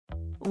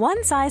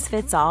One size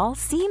fits all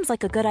seems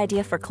like a good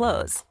idea for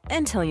clothes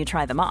until you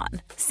try them on.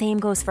 Same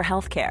goes for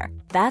healthcare.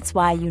 That's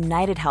why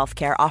United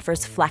Healthcare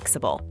offers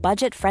flexible,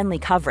 budget-friendly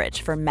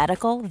coverage for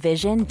medical,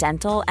 vision,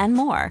 dental, and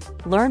more.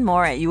 Learn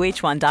more at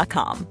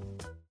uh1.com.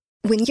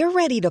 When you're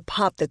ready to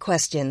pop the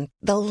question,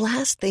 the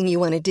last thing you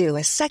want to do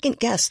is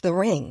second-guess the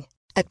ring.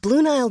 At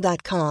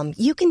BlueNile.com,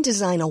 you can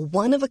design a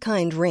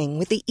one-of-a-kind ring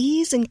with the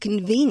ease and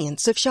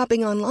convenience of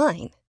shopping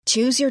online.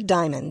 Choose your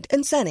diamond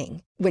and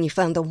setting. When you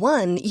find the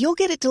one, you'll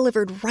get it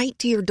delivered right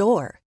to your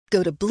door.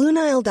 Go to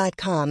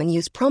BlueNile.com and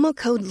use promo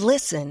code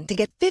LISTEN to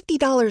get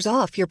 $50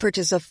 off your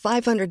purchase of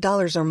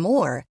 $500 or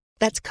more.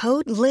 That's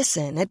code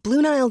LISTEN at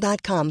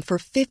BlueNile.com for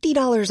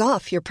 $50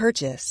 off your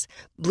purchase.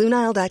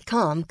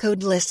 BlueNile.com,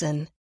 code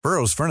LISTEN.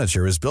 Burrow's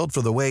furniture is built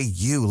for the way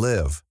you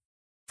live.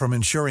 From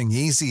ensuring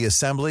easy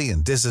assembly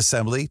and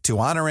disassembly to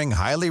honoring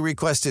highly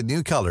requested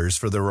new colors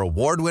for their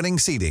award-winning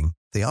seating,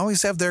 they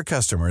always have their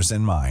customers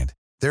in mind.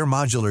 Their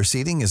modular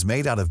seating is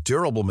made out of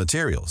durable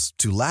materials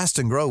to last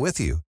and grow with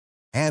you.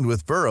 And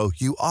with Burrow,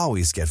 you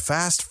always get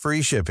fast,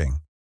 free shipping.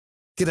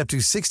 Get up to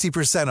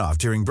 60% off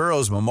during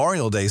Burrow's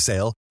Memorial Day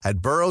sale at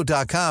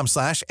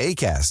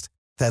burrow.com/ACAST.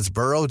 That's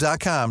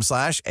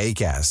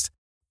burrow.com/ACAST.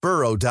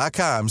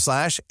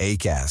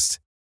 burrow.com/ACAST.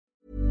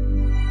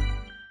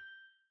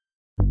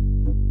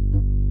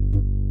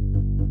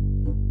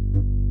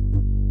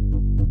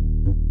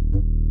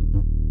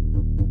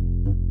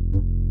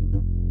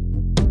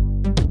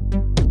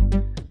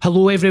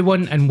 Hello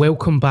everyone and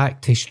welcome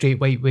back to Straight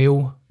White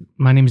Whale.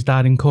 My name's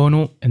Darren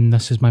Connell and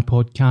this is my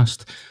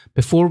podcast.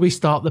 Before we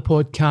start the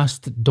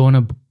podcast,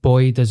 Donna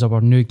Boyd is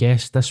our new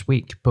guest this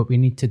week, but we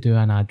need to do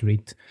an ad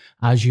read,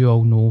 as you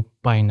all know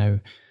by now.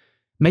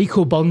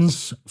 Michael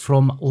Burns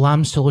from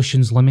Lamb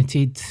Solutions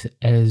Limited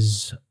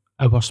is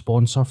our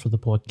sponsor for the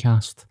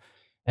podcast.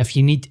 If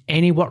you need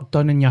any work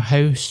done in your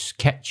house,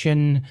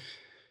 kitchen,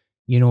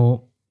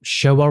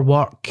 shower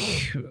work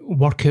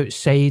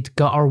outside,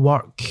 gutter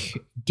work,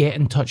 get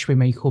in touch with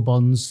Michael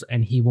Burns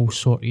and he will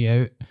sort you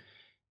out.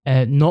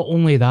 Not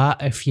only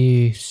that, if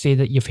you say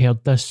that you've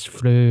heard this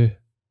through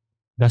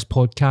this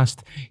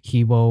podcast,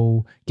 he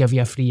will give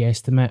you a free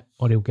estimate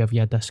or he'll give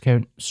you a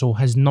discount. So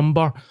his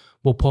number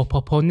will pop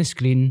up on the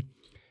screen.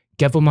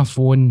 Give him a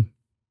phone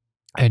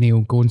and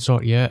he'll go and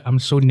sort you out. I'm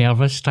so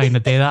nervous trying to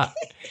do that.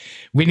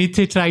 We need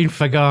to try and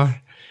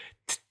figure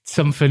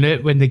something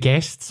out when the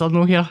guests are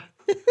not here.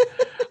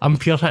 I'm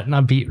pure hitting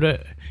a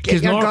beetroot.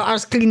 Get your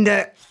gutters cleaned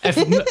out.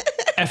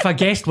 If a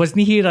guest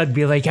wasn't here, I'd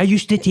be like, I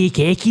used to take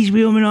Eckies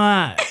with him and all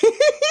that.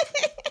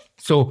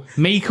 So,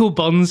 Michael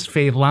Burns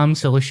for Lamb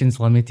Solutions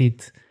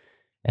Limited.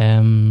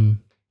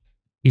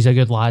 He's a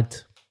good lad.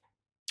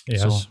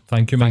 Yes, so,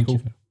 thank you,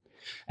 Michael.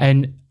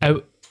 And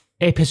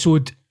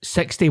episode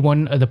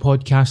 61 of the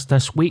podcast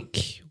this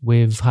week,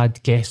 we've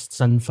had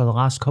guests in for the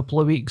last couple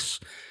of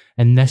weeks.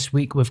 And this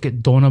week, we've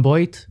got Donna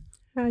Boyd.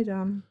 Hi,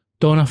 Dan.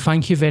 Donna,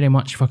 thank you very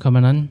much for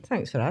coming in.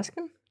 Thanks for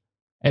asking.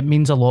 It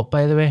means a lot,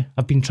 by the way.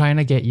 I've been trying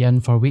to get you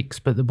in for weeks,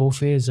 but the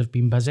both of you have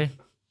been busy.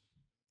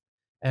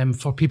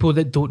 For people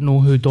that don't know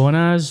who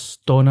Donna is,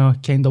 Donna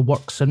kind of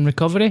works in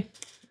recovery.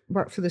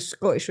 Work for the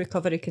Scottish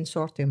Recovery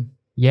Consortium.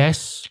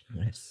 Yes.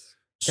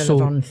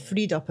 Delivering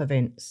Freed Up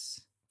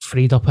events.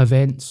 Freed Up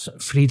events.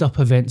 Freed Up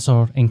events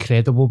are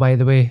incredible, by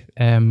the way.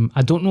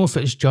 I don't know if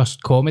it's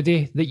just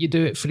comedy that you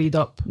do at Freed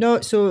Up. No,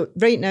 so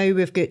right now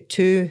we've got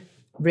 2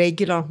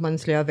 regular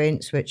monthly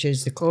events, which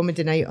is the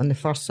comedy night on the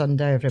first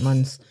Sunday every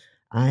month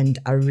and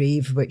a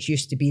rave, which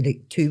used to be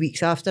like 2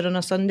 weeks after on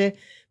a Sunday,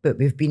 but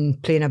we've been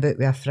playing about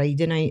with a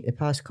Friday night the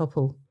past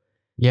couple.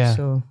 Yeah.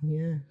 So,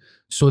 yeah.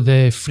 So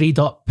the Freed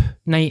Up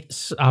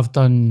nights, I've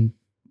done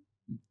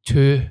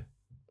 2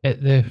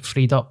 at the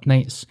Freed Up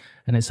nights,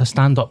 and it's a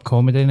stand-up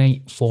comedy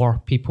night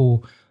for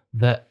people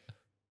that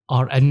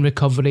are in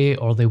recovery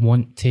or they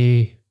want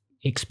to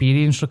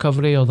experience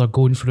recovery or they're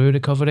going through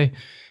recovery.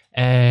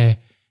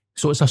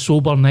 So it's a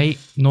sober night,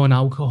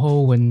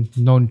 non-alcohol and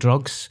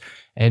non-drugs.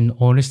 And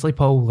honestly,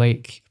 Paul,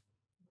 like,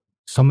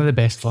 some of the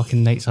best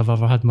fucking nights I've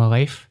ever had in my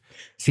life.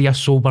 See a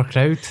sober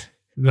crowd,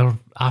 they're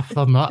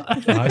after nut. I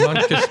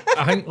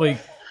think, like,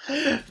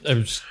 I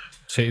was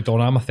saying to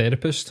Donna, I'm a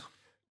therapist.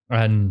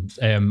 And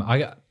I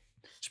get,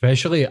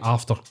 especially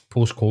after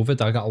post-COVID,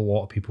 I got a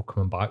lot of people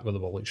coming back where they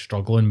were, like,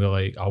 struggling with,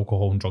 like,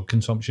 alcohol and drug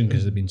consumption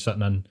because they've been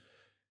sitting in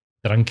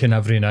drinking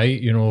every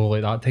night,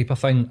 like that type of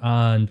thing.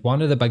 And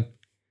one of the big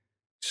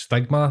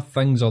stigma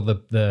things or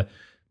the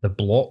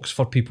blocks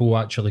for people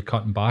actually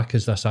cutting back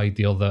is this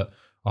idea that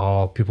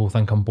people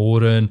think I'm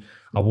boring,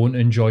 I won't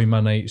enjoy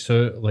my nights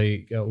out,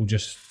 like it'll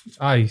just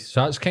so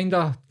that's kind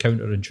of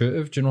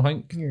counterintuitive, do you know,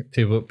 think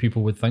to what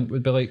people would think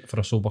would be like for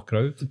a sober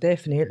crowd.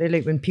 Definitely,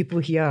 like when people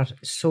hear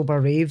sober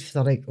rave,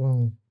 they're like,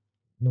 well,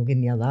 no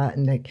getting near that.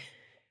 And like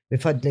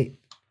we've had like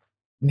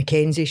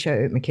Mackenzie,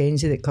 shout out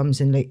Mackenzie, that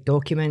comes and like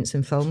documents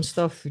and film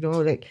stuff,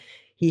 like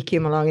he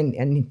came along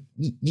and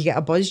you get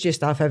a buzz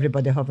just off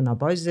everybody having a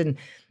buzz, and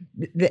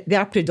they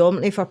are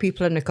predominantly for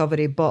people in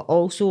recovery, but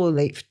also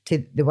like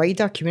to the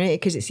wider community,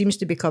 because it seems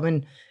to be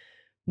becoming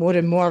more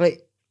and more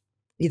like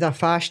either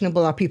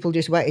fashionable or people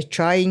just want to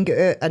try and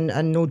get out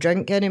and no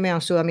drink anymore.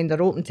 So, I mean,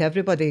 they're open to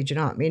everybody, do you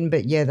know what I mean?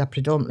 But yeah, they're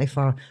predominantly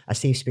for a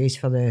safe space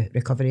for the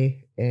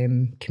recovery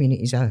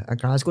communities of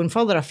Glasgow. And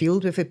further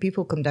afield, with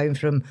people come down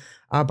from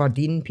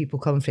Aberdeen, people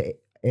come from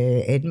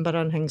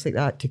Edinburgh and things like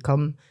that to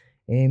come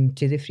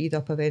to the Freed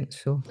Up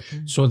event.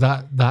 So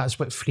that's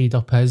what Freed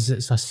Up is.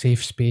 It's a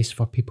safe space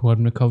for people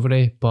in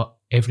recovery, but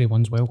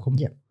everyone's welcome.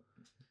 Yeah.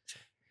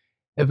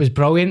 It was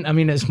brilliant. I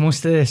mean, it's some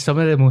of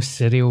the most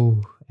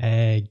surreal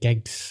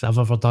gigs I've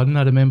ever done.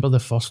 I remember the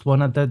first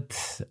one I did.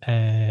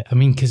 I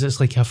mean, because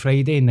it's like a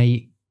Friday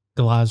night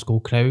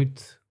Glasgow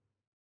crowd,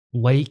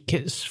 like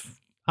it's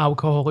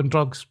alcohol and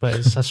drugs, but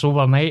it's a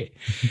sober night.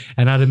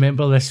 And I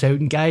remember the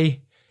sound guy,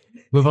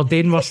 we were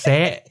doing our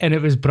set and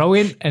it was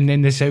brilliant. And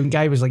then the sound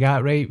guy was like,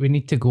 right, we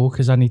need to go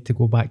because I need to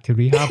go back to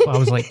rehab. I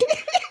was like,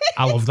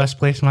 I love this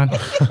place, man.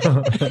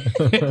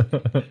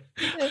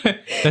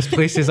 This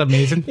place is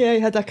amazing. Yeah, he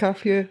had a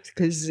curfew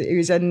because it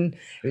was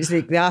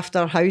like the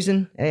after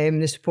housing,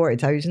 the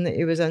supported housing that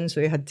he was in,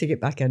 so he had to get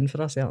back in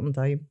for a certain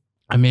time.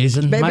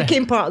 Amazing. But it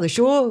became part of the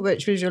show,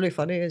 which was really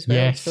funny as well.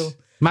 Yes. So.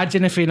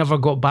 Imagine if he never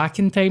got back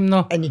in time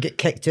though. And you get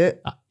kicked out.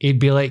 He'd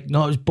be like,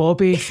 no, it was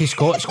Bobby for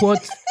Scott Squad.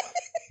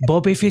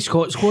 Bobby for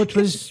Scott Squad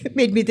was...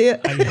 Made me do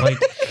it. And you're like,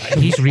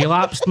 he's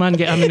relapsed, man,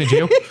 get him in the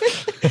jail.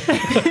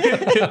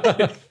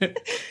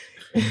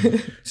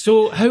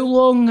 So how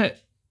long...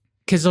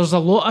 Because there's a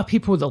lot of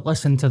people that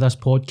listen to this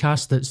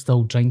podcast that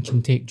still drink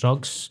and take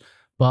drugs,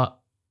 but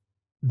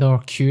they're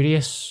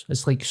curious.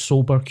 It's like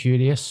sober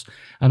curious.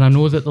 And I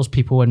know that there's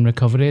people in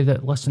recovery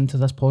that listen to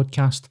this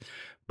podcast,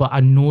 but I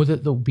know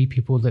that there'll be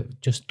people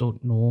that just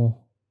don't know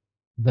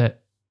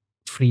that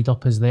Freed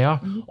Up is there,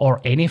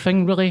 or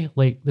anything really,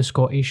 like the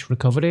Scottish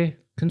Recovery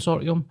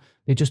Consortium.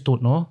 They just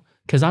don't know.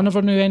 Because I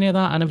never knew any of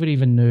that. I never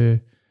even knew,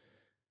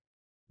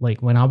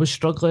 like when I was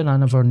struggling, I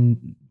never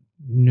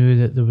knew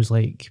that there was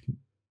like...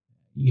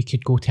 you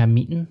could go to a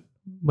meeting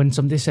when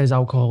somebody says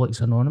Alcoholics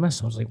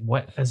Anonymous. I was like,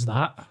 what is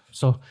that?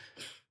 So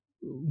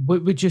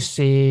what would you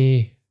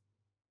say,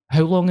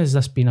 how long has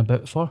this been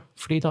about for,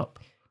 Freed Up?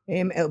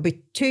 It'll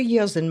be 2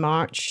 years in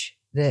March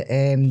that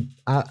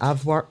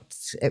I've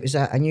worked. It was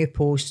a new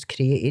post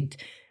created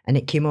and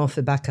it came off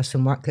the back of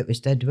some work that was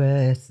did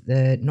with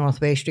the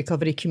Northwest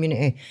Recovery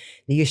Community.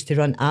 They used to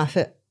run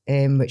AFIT,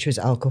 which was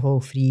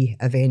alcohol-free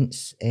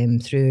events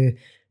through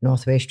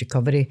Northwest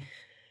Recovery.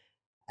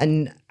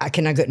 And I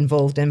kind of got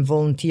involved in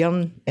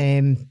volunteering,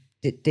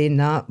 doing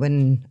that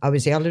when I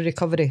was early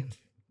recovery.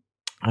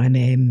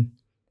 And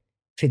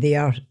for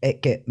there,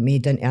 it got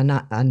made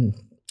into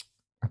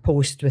a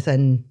post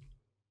within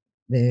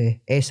the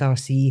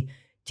SRC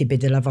to be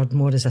delivered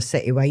more as a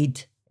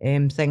citywide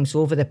thing.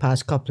 So over the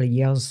past couple of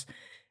years,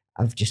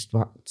 I've just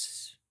worked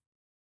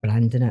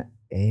branding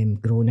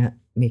it, growing it,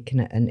 making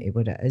it into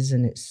what it is,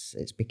 and it's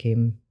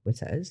became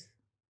what it is.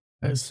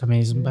 It's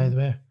amazing, by the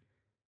way.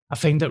 I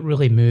find it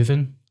really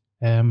moving.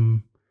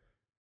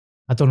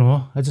 I don't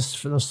know.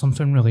 There's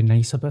something really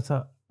nice about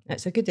it.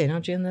 It's a good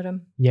energy in the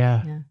room.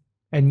 Yeah.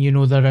 And you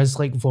know, there is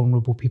like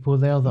vulnerable people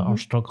there that are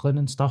struggling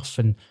and stuff.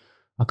 And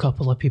a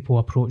couple of people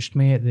approached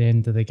me at the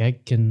end of the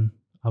gig and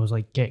I was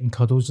like getting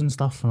cuddles and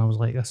stuff. And I was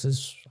like, this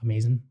is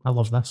amazing. I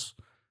love this.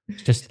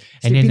 It's just,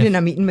 and then been in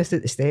a meeting with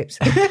at the steps.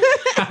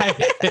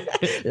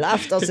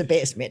 Laughter's the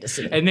best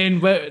medicine. And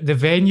then what was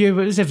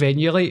the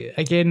venue like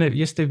again? It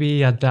used to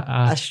be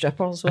a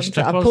strippers.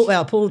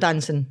 Pole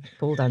dancing.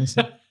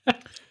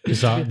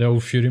 Is that the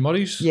old Fury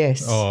Murray's?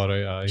 Yes. Oh,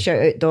 right, aye.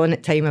 Shout out Donna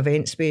at Time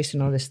Event Space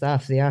and all the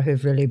staff there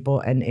who've really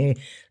bought into,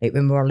 like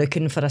when we were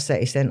looking for a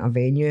city centre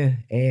venue,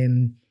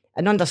 and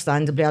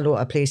understandably a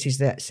lot of places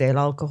that sell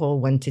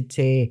alcohol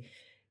they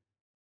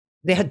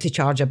had to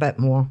charge a bit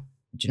more.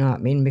 Do you know what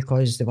I mean?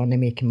 Because they weren't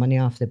making money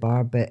off the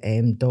bar. But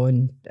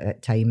Dawn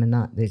at Time and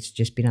that, it's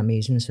just been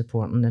amazing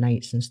supporting the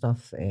nights and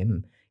stuff,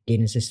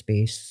 gaining us a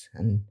space.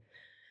 And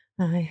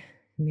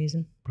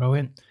amazing.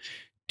 Brilliant.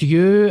 Do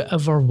you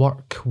ever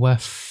work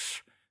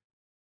with,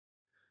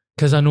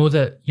 because I know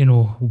that, you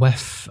know,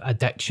 with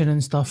addiction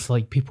and stuff,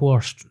 like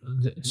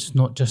it's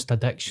not just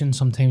addiction.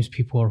 Sometimes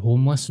people are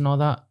homeless and all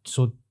that.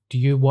 So do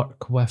you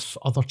work with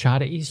other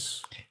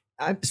charities?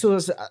 So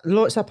there's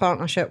lots of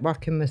partnership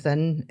working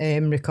within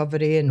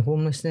recovery and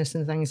homelessness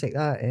and things like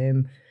that.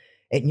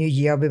 At New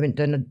Year, we went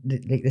down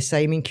like the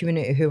Simon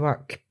community who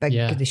work big,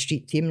 the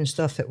street team and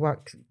stuff that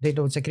work. They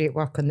do loads of great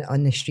work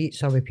on the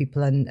streets or with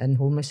people in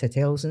homeless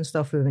hotels and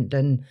stuff. We went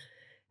down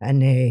and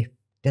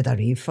did a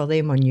rave for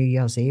them on New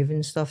Year's Eve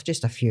and stuff,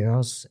 just a few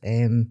hours,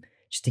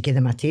 just to give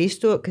them a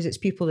taste of it, because it's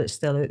people that's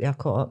still out there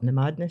caught up in the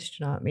madness, do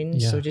you know what I mean?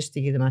 Yeah. So just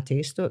to give them a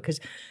taste of it, because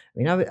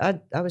I mean,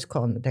 I was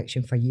caught in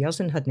addiction for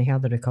years and hadn't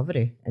heard of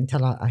recovery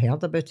until I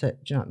heard about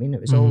it, do you know what I mean?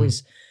 It was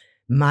always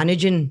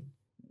managing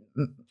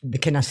the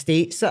kind of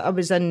states that I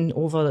was in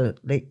over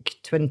like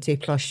 20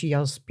 plus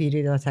years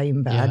period of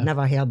time, but I'd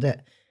never heard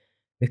that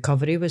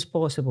recovery was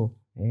possible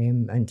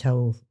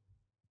until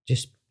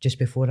just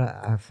before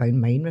I found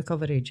mine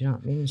recovery, do you know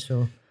what I mean?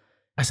 So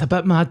it's a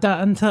bit mad,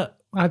 that, isn't it?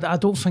 I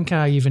don't think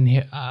I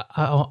even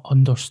I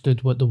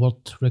understood what the word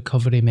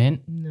recovery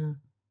meant. No.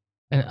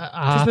 And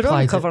I Because we're all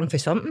applied it- recovering for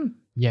something.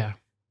 Yeah.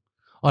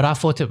 Or I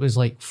thought it was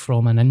like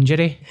from an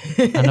injury.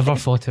 I never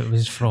thought it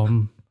was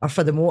from. Or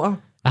for the motor.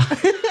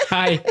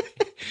 Aye.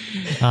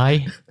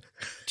 Aye.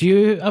 Do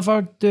you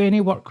ever do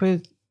any work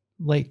with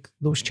like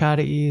those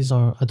charities,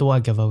 or I don't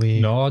want to give away?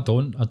 No, I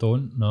don't.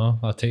 No,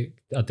 I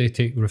do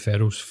take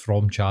referrals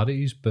from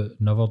charities, but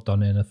never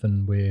done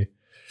anything with.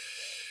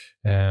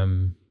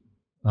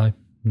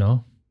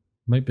 No,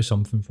 might be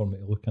something for me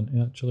to look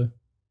into actually.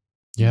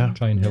 Yeah.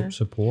 Try and help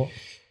support.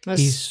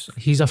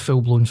 He's a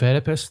full blown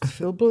therapist. A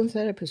full-blown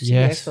therapist.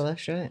 Yes. Yes, for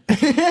this, right?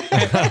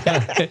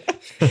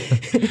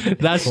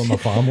 That's For my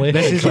family.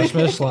 This is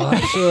Christmas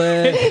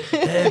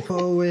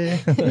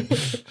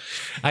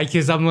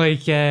because I'm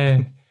like,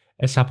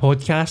 it's a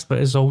podcast, but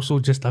it's also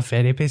just a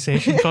therapy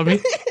session for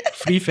me.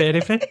 Free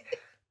therapy.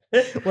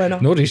 Why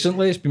not? No,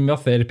 recently it's been more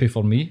therapy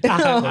for me.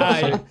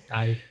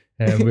 Aye.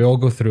 We all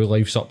go through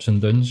life's ups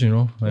and downs, you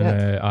know. And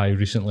Yeah. I've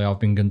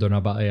been going down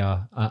a bit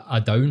of a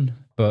down,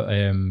 but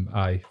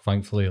I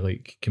thankfully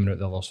like coming out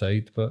the other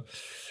side. But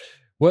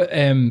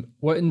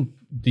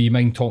do you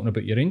mind talking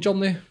about your own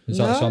journey? Is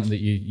that No. something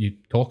that you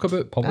talk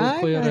about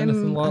publicly or Aye,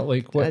 anything like that?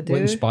 Like I what do.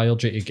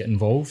 inspired you to get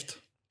involved?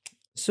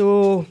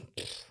 So,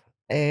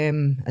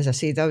 as I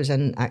said, I was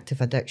in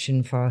active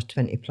addiction for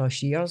 20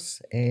 plus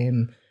years.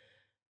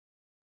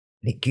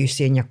 Like you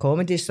say in your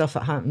comedy, stuff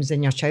that happens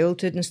in your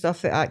childhood and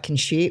stuff like that can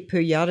shape who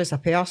you are as a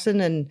person.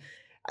 And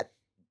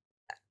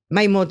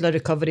my model of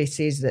recovery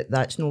says that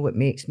that's not what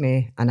makes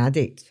me an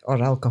addict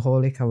or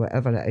alcoholic or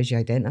whatever it is you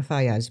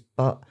identify as.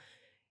 But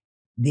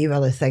they were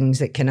the things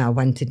that kind of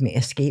wanted me to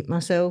escape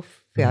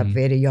myself from a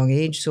very young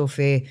age. So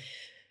for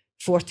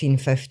 14,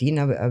 15,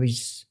 I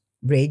was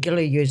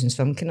regularly using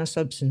some kind of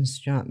substance.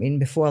 Do you know what I mean?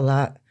 Before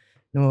that,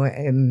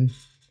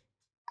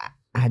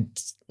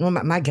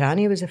 my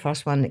granny was the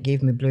first one that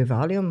gave me blue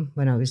Valium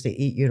when I was the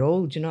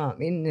 8-year-old. Do you know what I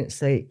mean?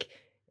 It's like,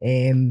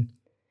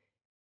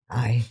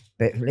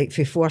 but like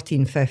for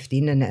 14,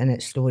 15 and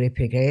it slowly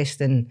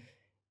progressed. And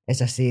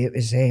as I say, it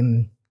was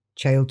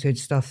childhood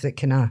stuff that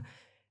kind of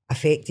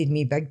affected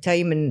me big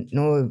time. And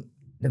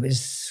there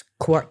was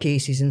court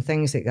cases and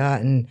things like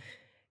that and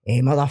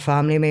other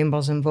family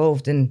members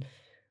involved. And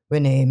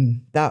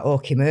when that all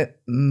came out,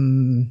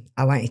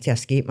 I wanted to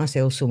escape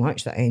myself so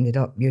much that I ended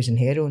up using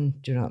heroin,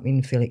 do you know what I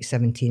mean, for like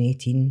 17,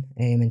 18,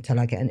 until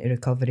I get into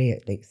recovery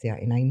at like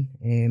 39.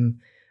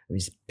 It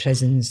was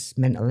prisons,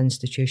 mental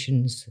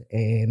institutions,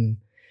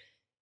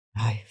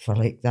 for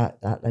like that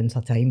length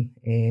of time.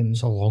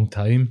 It's a long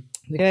time.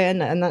 Yeah,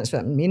 and that's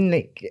what I mean.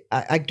 Like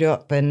I grew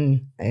up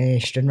in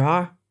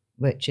Stranraer,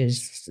 which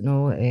is,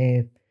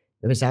 there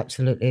was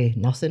absolutely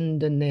nothing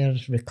in there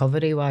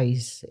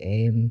recovery-wise.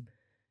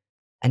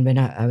 And when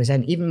I was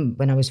even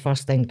when I was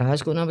first in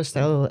Glasgow and I was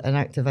still in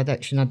active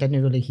addiction, I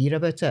didn't really hear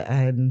about it.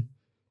 And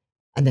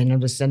then I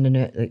was sending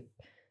out like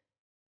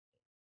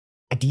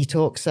a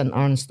detox centre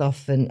and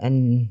stuff,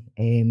 and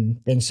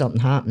then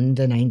something happened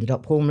and I ended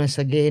up homeless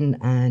again.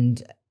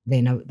 And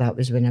then that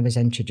was when I was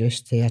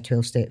introduced to a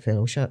 12-step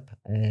fellowship.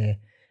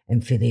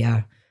 And for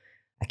there,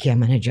 a care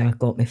manager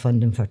got me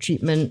funding for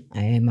treatment.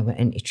 I went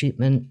into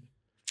treatment.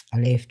 I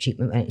left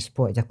treatment, went into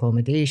supported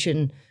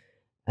accommodation.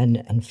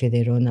 And for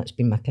there on, that's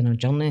been my kind of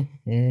journey.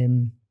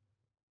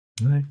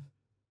 Right.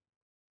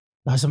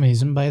 That's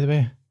amazing, by the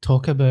way.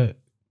 Talk about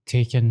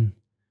taking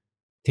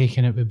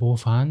it with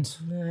both hands.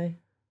 Aye.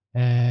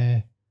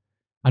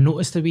 I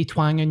noticed a wee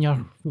twang in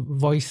your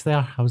voice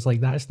there. I was like,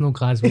 that's no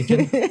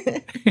Glaswegian.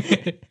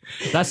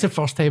 That's the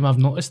first time I've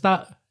noticed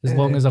that, as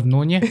long as I've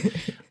known you.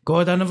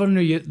 God, I never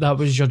knew that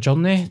was your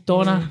journey,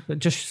 Donna. It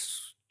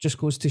just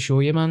goes to show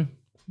you, man.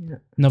 Yeah.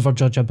 Never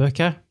judge a book,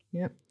 eh?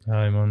 Yeah.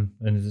 Aye, man.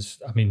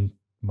 And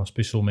must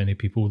be so many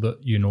people that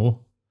you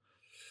know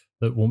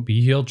that won't be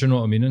here, do you know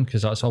what I mean?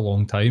 Because that's a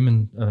long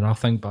time. And I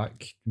think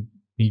back,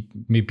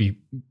 maybe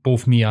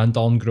both me and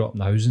Don grew up in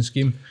the housing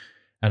scheme,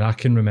 and I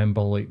can remember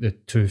like the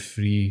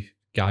 2-3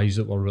 guys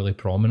that were really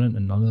prominent,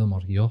 and none of them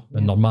are here.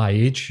 And they're my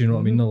age, you know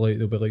what I mean?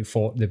 They'll be like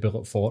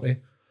 40.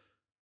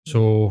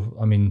 So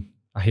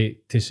I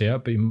hate to say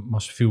it, but you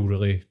must feel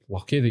really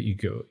lucky that you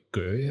got out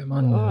of it,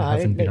 man. Oh,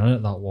 Having been in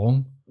it that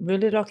long.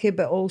 Really lucky,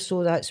 but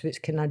also that's what's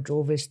kind of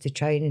drove us to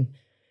try and,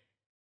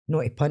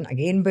 not to punt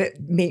again, but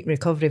make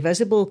recovery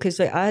visible, because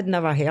like I had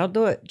never heard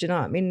of it. Do you know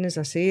what I mean? As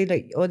I say,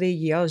 like all the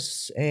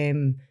years,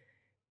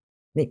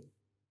 like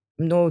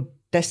no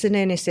dissing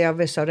any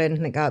service or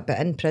anything like that, but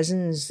in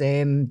prisons,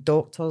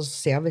 doctors'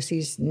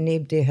 services,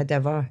 nobody had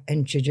ever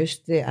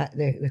introduced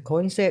the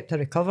concept of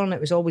recovering.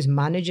 It was always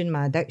managing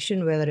my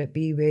addiction, whether it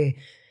be with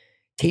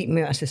taking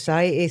me out of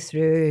society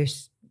through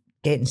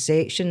getting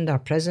sectioned or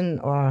prison,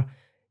 or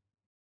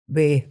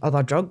with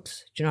other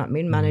drugs. Do you know what I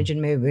mean? Managing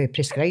me with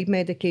prescribed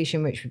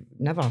medication, which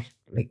never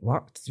like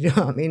worked. Do you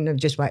know what I mean? I've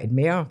just wanted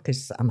more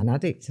because I'm an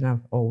addict and I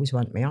always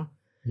want more.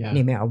 Yeah.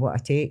 No matter what I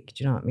take.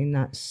 Do you know what I mean?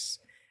 That's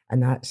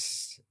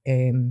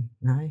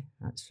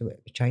what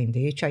we try and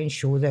do. Try and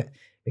show that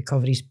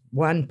recovery's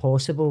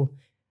possible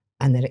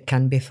and that it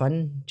can be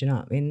fun. Do you know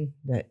what I mean?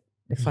 That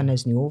the fun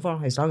isn't over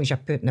as long as you're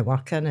putting the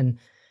work in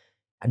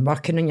and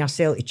working on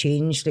yourself to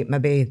change, like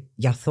maybe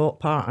your thought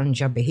patterns,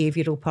 your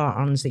behavioural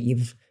patterns that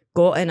you've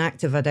got in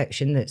active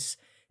addiction that's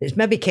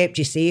maybe kept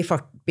you safe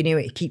or been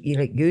able to keep you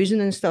like using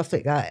and stuff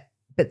like that,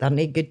 but they're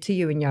not good to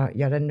you when you're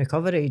in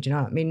recovery, do you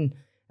know what I mean?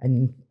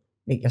 And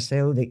like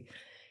yourself, like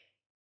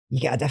you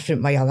get a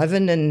different way of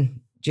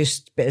living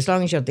but as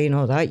long as you're doing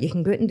all that, you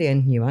can go out and do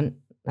anything you want.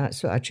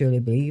 That's what I truly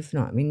believe, you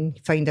know what I mean?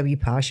 Find a wee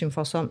passion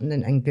for something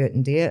and go out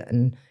and do it,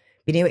 and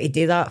being able to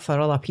do that for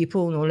other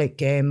people, you know,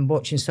 like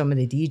watching some of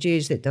the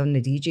DJs that done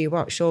the DJ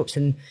workshops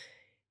and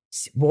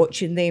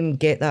watching them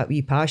get that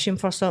wee passion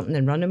for something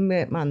and running with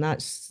it, man,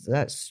 that's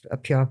a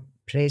pure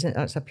present.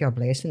 That's a pure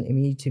blessing to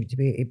me to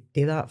be able to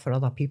do that for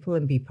other people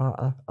and be part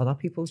of other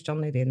people's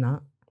journey doing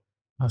that.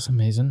 That's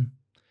amazing.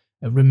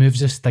 It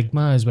removes the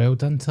stigma as well,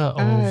 doesn't it?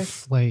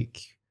 Of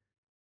like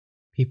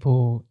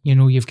people, you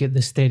know, you've got the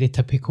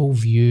stereotypical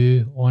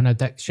view on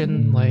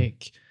addiction,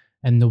 like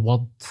in the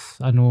word,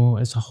 I know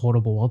it's a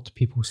horrible word,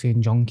 people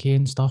saying junkie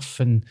and stuff,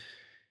 and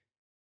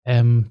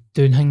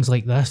doing things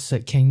like this,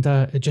 it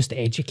just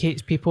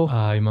educates people.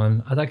 Aye,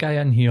 man. I had a guy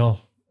in here,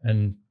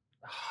 and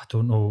I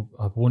don't know,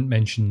 I won't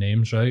mention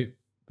names, right?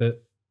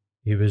 But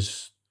he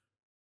was,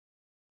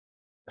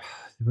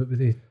 what were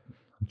they?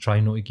 I'm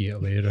trying not to get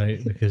away,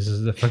 right?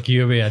 Because if I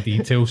give away a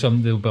detail,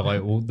 somebody will be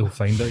like, oh, they'll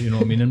find it, you know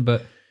what I mean?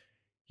 But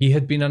he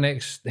had been an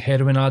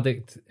ex-heroin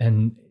addict,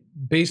 and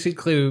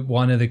basically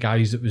one of the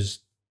guys that was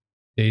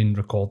doing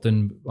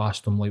recording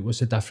asked him, like, what's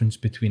the difference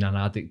between an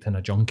addict and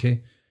a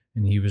junkie?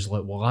 And he was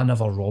like, well, I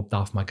never robbed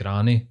off my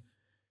granny.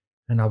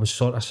 And I was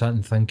sort of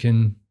sitting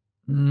thinking,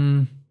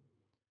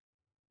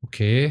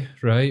 okay,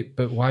 right,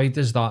 but why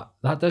does that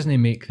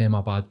doesn't make them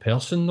a bad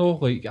person though?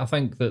 Like, I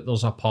think that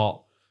there's a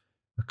part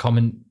of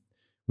coming,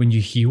 when you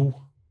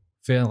heal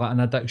for like an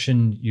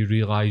addiction, you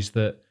realise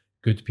that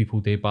good people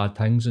do bad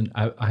things, and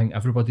I think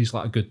everybody's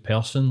like a good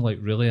person, like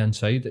really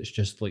inside. It's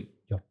just like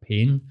your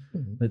pain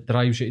that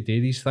drives you to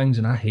do these things,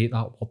 and I hate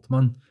that word,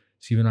 man.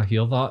 See, when I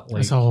hear that,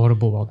 like, it's a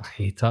horrible word. I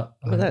hate it.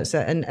 Well, that's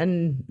it.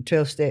 In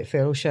 12-step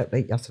fellowship,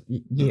 like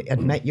you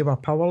admit you were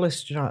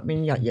powerless. Do you know what I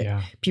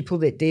mean? People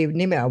that do,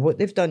 no matter what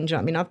they've done. Do you know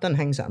what I mean? I've done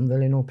things that I'm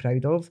really not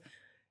proud of,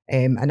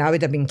 and I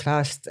would have been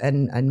classed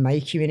in my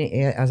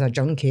community as a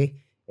junkie,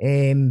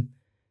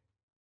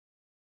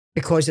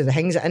 because of the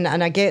things. And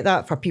I get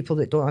that for people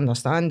that don't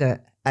understand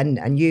it,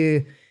 and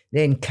you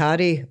then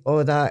carry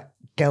all that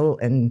guilt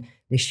and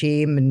the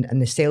shame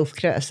and the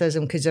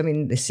self-criticism, because I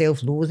mean the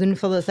self-loathing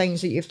for the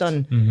things that you've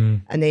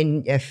done. And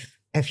then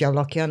if you're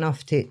lucky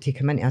enough to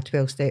come into a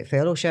 12-step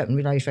fellowship and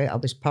realise, right, I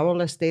was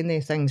powerless doing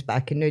these things, but I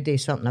can now do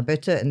something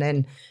about it, and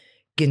then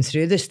going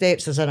through the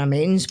steps as an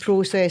amends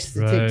process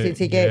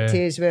to get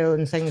to as well,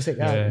 and things like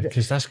that.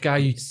 Because this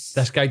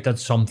guy did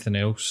something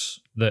else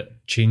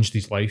that changed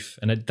his life,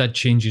 and it did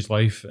change his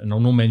life, and I'll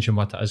not mention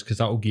what it is because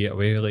that'll get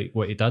away, like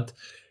what he did.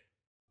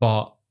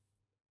 But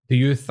do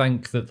you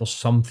think that there's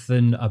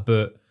something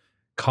about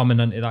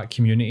coming into that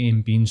community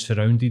and being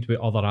surrounded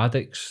with other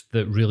addicts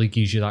that really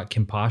gives you that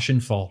compassion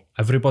for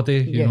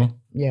everybody, you know?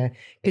 Yeah,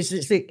 because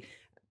it's like,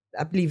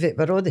 I believe that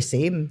we're all the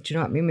same, do you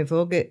know what I mean? We've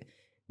all got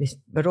this,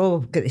 we're all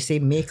got the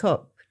same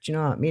makeup, do you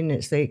know what I mean?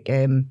 It's like,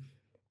 and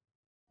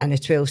the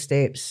 12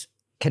 steps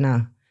kind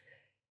of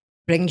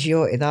brings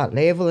you to that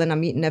level, and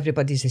I'm meeting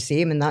everybody's the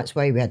same, and that's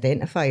why we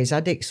identify as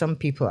addicts. Some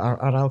people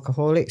are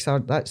alcoholics, or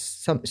that's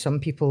some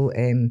people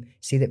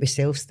say that we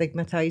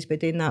self-stigmatise by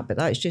doing that, but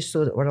that's just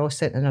so that we're all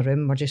sitting in a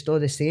room, we're just all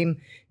the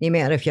same. No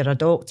matter if you're a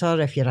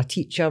doctor, if you're a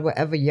teacher,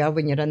 whatever you are,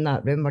 when you're in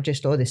that room, we're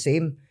just all the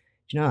same.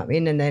 Do you know what I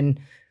mean? And then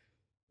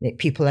like,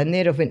 people in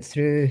there have went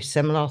through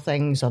similar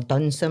things or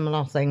done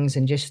similar things,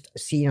 and just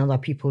seeing other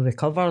people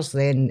recovers,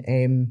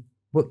 then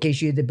what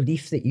gives you the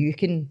belief that you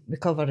can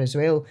recover as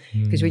well?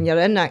 Because when you're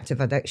in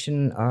active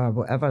addiction or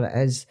whatever it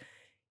is,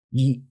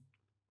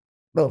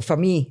 well, for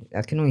me,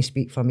 I can only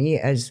speak for me,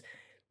 is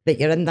that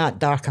you're in that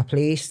darker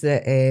place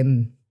that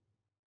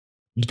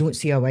you don't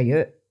see a way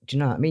out. Do you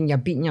know what I mean? You're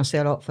beating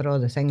yourself up for all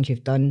the things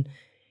you've done.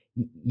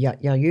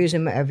 You're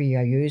using whatever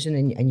you're using,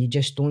 and you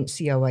just don't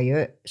see a way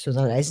out. So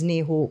there is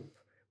no hope.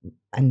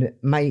 And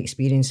my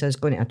experience is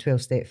going to a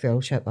 12-step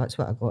fellowship. That's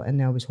what I got in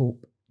there, was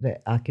hope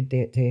that I could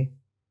do it too.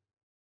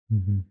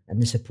 And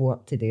the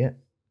support to do it,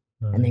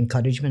 and the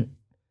encouragement.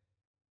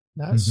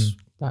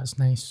 That's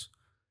nice.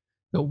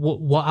 But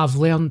what I've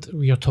learned,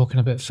 you're talking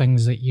about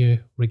things that you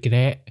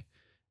regret,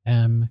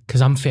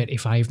 because I'm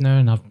 35 now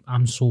and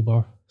I'm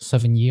sober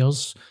 7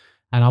 years,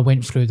 and I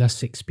went through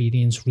this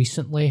experience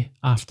recently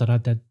after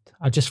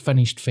I just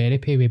finished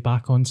therapy way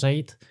back on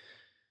side,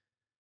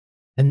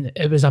 and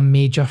it was a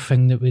major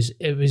thing that was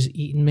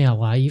eating me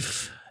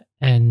alive.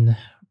 And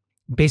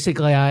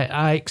basically,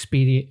 I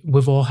experience,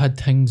 we've all had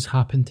things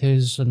happen to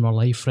us in our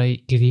life,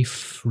 right?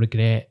 Grief,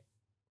 regret,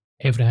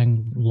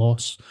 everything,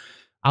 loss.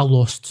 I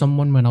lost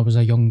someone when I was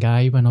a young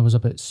guy, when I was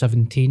about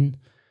 17.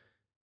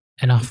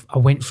 And I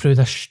went through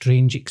this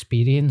strange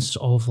experience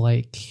of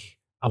like,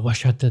 I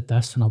wish I did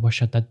this and I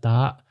wish I did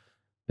that.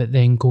 But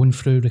then going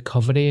through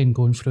recovery and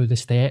going through the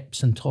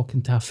steps and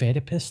talking to a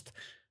therapist,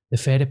 the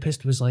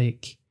therapist was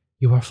like,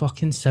 you were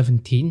fucking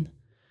 17.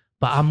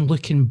 But I'm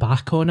looking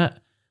back on it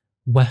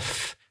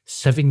with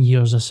 7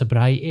 years of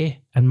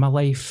sobriety in my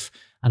life,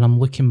 and I'm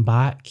looking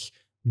back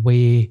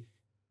with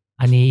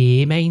an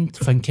AA mind,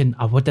 thinking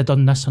I would have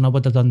done this and I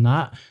would have done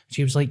that.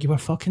 She was like, you were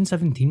fucking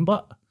 17,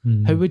 but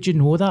how would you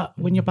know that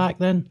when you're back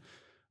then?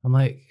 I'm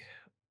like,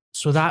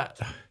 so that,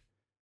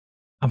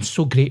 I'm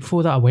so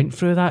grateful that I went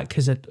through that,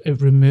 because it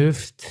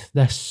removed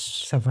this...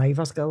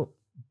 Survivor's guilt.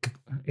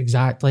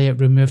 Exactly. It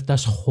removed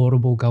this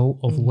horrible guilt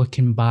of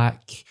looking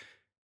back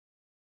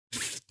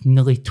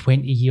nearly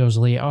 20 years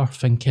later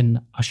thinking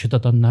I should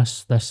have done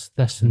this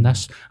and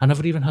this. I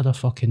never even had a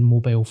fucking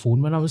mobile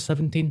phone when I was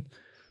 17.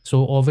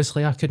 So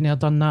obviously I couldn't have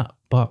done that.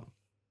 But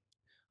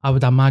I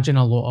would imagine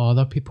a lot of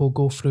other people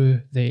go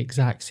through the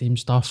exact same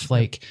stuff.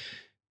 Like,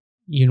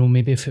 you know,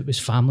 maybe if it was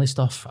family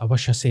stuff, I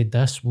wish I said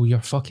this. Well, you're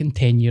fucking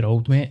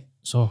 10-year-old, mate.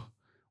 So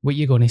what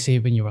you going to say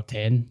when you were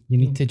 10? You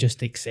need to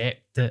just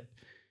accept that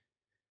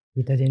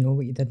you didn't know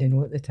what you didn't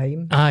know at the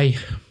time. Aye.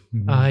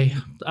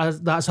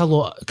 That's a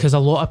lot, because a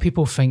lot of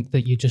people think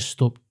that you just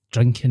stop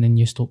drinking and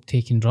you stop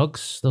taking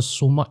drugs. There's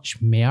so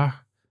much more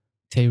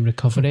to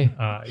recovery.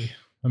 Aye.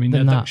 I mean,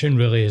 addiction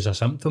really is a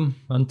symptom,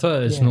 isn't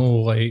it? It's no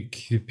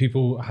like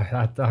people.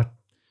 I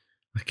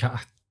can't.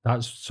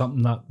 That's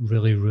something that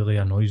really, really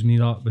annoys me.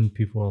 That when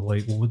people are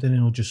like, "Well, what did they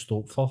not just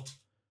stop for?"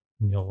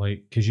 And you're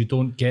like, because you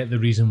don't get the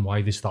reason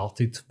why they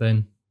started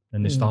then,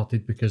 and they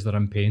started because they're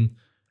in pain,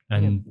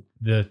 and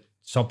the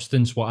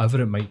substance,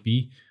 whatever it might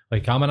be.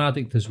 Like, I'm an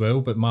addict as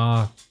well, but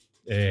my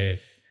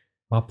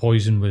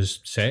poison was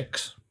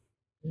sex.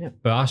 Yeah.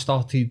 But I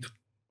started,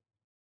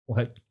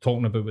 like,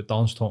 talking about what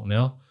Don's talking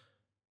there.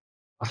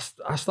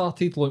 I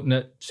started looking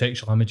at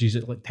sexual images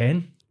at like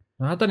 10.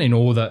 And I didn't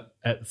know that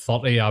at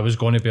 30 I was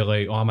going to be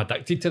like, oh, I'm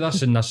addicted to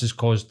this and this has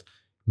caused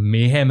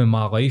mayhem in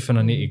my life and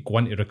I need to go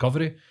into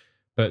recovery.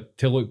 But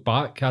to look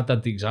back, I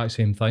did the exact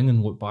same thing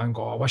and look back and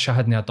go, I wish I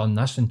hadn't done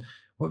this. And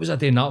what was I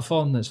doing that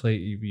for? And it's like,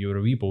 you were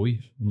a wee boy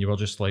and you were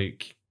just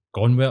like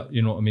gone with it,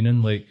 you know what I mean?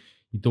 And like,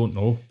 you don't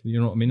know, you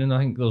know what I mean? And I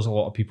think there's a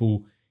lot of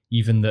people,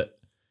 even that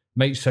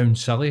might sound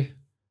silly,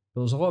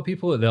 but there's a lot of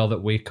people out there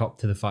that wake up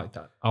to the fact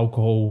that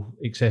alcohol,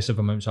 excessive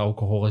amounts of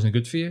alcohol isn't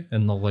good for you.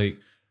 And they're like,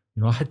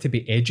 you know, I had to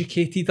be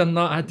educated on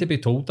that. I had to be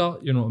told that,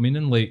 you know what I mean?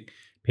 And like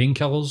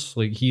painkillers,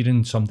 like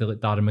hearing somebody like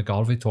Darren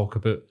McGarvey talk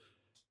about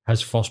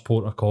his first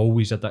port of call,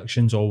 his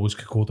addictions always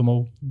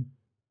cocodamol.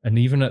 And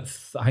even at,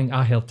 I think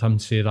I heard him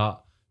say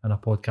that in a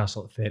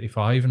podcast at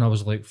 35 and I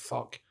was like,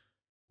 fuck,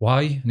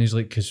 why? And he's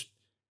like, because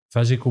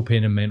physical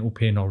pain and mental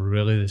pain are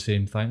really the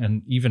same thing.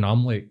 And even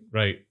I'm like,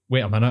 right,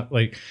 wait a minute.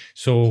 Like,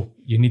 so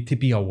you need to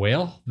be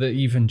aware that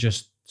even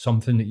just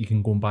something that you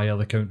can go and buy at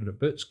the counter at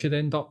Boots could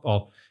end up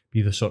or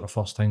be the sort of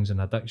first things in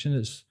addiction.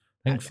 It's,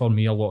 I think for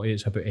me, a lot of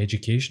it's about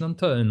education,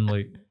 isn't it? And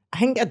like, I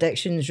think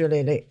addiction is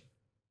really like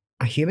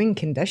a human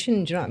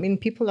condition. Do you know what I mean?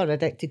 People are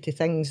addicted to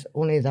things,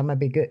 only they may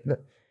be good,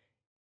 but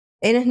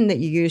anything that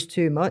you use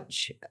too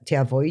much to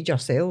avoid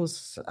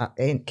yourselves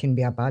can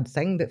be a bad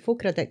thing. But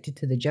folk are addicted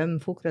to the gym,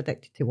 folk are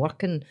addicted to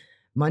working,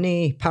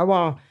 money,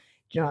 power. Do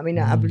you know what I mean?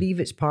 I believe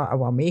it's part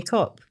of our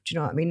makeup. Do you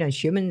know what I mean?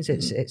 As humans,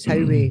 it's how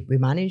we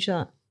manage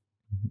that.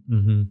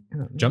 You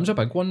know Gym's a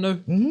big one now.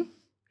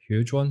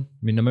 Huge one.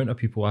 I mean, the amount of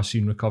people I see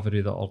in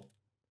recovery that are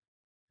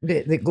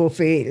that go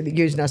for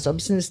using a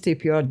substance to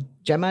pure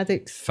gym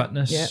addicts.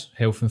 Fitness,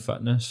 health and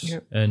fitness.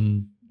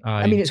 And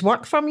I mean, it's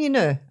work for me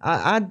now.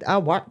 I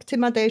work to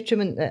my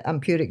detriment. I'm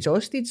pure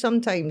exhausted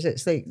sometimes.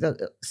 It's like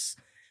that.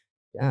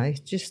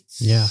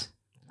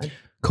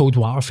 Cold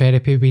water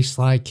therapy was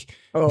like,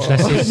 don't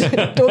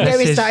get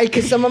me started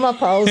because some of my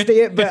pals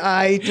do it, but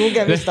don't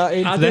get me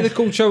started. I do the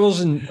cold showers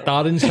and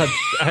Darren's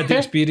had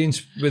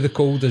experience with the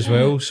cold as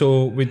well,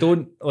 so we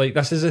don't, like,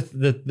 this is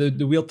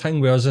the weird thing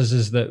with us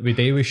is that we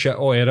do with shit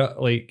all era,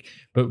 like,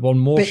 but we're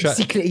more but shit.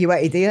 Secretly you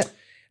want to do it?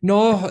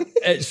 No,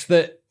 it's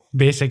that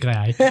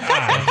basically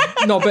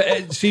no,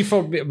 but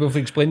we've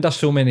explained this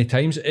so many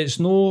times,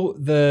 it's no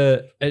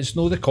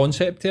the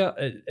concept here,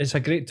 it's a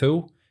great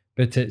tool,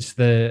 but it's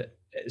the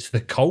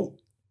cult.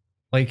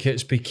 Like,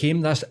 it's became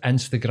this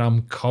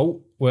Instagram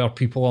cult where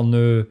people are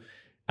now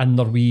in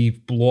their wee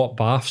blow up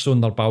baths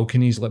on their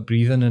balconies, like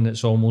breathing, and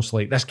it's almost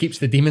like this keeps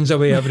the demons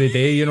away every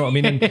day, you know what I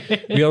mean? And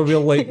we're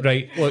like,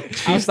 right,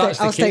 look,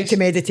 I'll stick to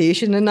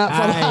meditation and that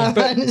for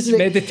that.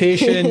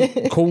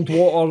 Meditation, cold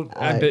water,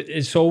 but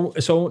it's all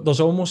there's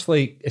almost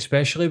like,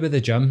 especially with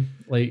the gym,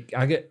 like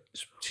I get,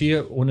 see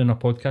it owning a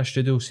podcast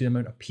studio, see the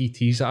amount of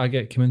PTs that I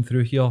get coming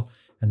through here,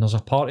 and there's a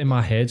part in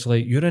my head's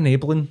like, you're an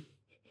enabler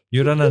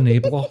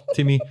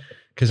to me,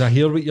 because I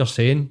hear what you're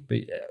saying, but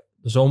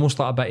there's almost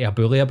like a bit of a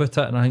bully about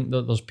it, and I think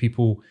that there's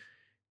people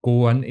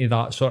go into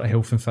that sort of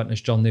health and fitness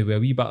journey with a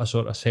wee bit of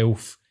sort of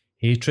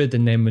self-hatred,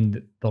 and then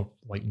when they're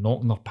like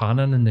knocking their pan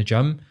in the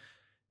gym,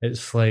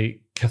 it's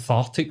like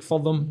cathartic for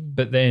them.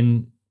 But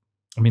then,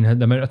 I mean,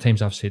 the amount of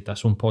times I've said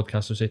this on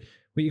podcasts, I say,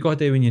 what you got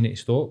to do when you need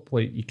to stop?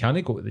 Like, you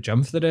can't go to the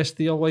gym for the rest of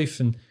your life.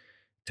 And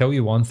tell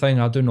you one thing,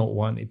 I do not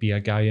want to be a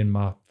guy in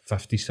my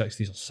 50s,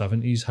 60s or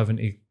 70s having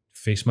to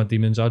face my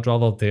demons. I'd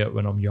rather do it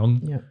when I'm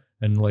young.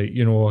 And like,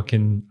 you know, I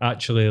can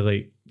actually,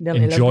 like,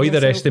 Nearly enjoy living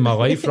the rest yourself. of my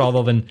life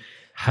rather than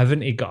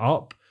having to get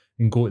up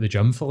and go to the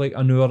gym for like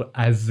an hour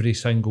every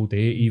single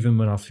day, even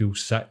when I feel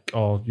sick,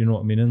 or you know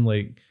what I mean? And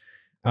like,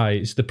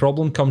 it's the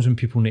problem comes when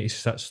people need to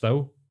sit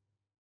still,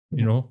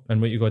 you know,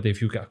 and what you got to do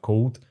if you get a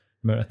cold.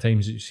 The amount of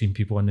times that you've seen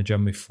people in the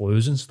gym with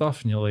flus and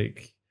stuff, and you're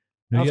like,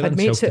 no, I've you're had in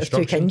mates that have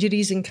took self-destruction.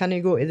 injuries and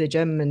can't go to the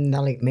gym and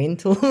they're like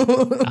mental. Do you know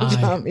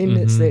what I mean?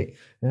 It's like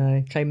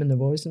climbing the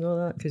walls and all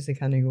that because they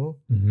can't go.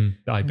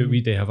 Aye, but we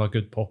do have a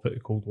good pop at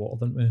the cold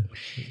water, don't we?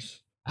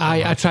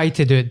 I tried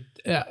to do it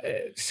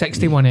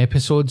 61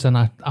 episodes, and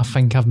I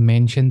think I've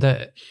mentioned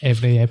it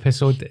every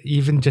episode,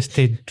 even just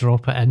to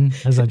drop it in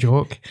as a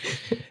joke.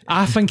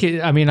 I think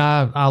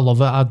I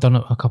love it. I've done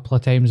it a couple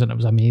of times and it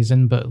was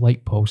amazing, but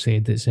like Paul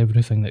said, it's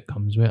everything that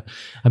comes with it.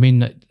 I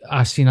mean,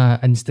 I seen an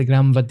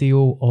Instagram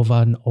video of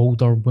an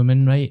older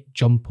woman, right,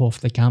 jump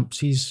off the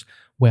campsies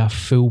with a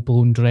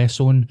full-blown dress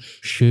on,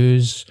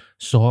 shoes,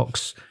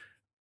 socks.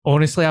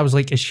 Honestly, I was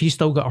like, has she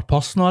still got her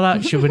purse and all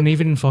that? She wasn't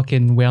even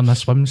fucking wearing a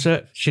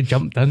swimsuit. She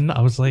jumped in.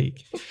 I was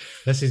like,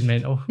 this is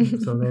mental.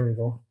 So there we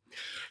go.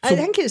 I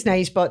think it's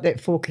nice, but that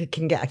folk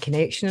can get a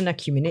connection in a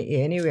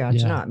community anyway. Do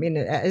you know what I mean?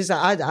 It is.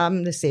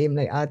 I'm the same.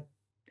 Like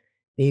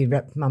they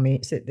rip my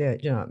mates at there.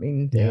 Do you know what I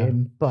mean? Yeah.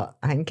 But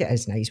I think it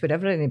is nice.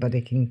 Whenever anybody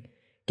can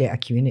get a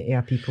community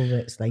of people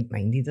that's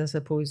like-minded, I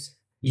suppose.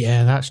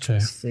 Yeah, that's true.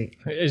 It's like,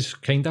 It is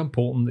kind of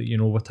important that you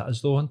know what it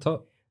is, though, isn't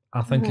it?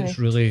 I think it's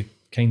really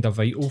kind of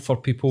vital for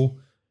people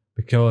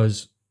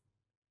because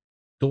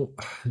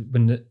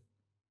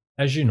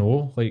as you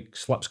know, like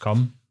slips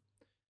come,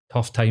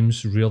 tough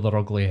times rear their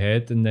ugly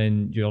head, and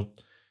then you're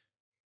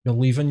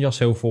leaving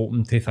yourself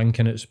open to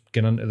thinking it's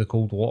getting into the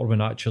cold water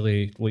when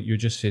actually, like you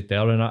just said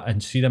there,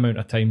 and see the amount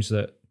of times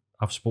that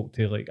I've spoke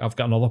to, like I've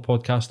got another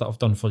podcast that I've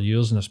done for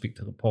years, and I speak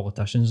to the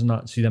politicians and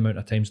that, see the amount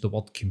of times the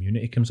word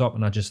community comes up,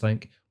 and I just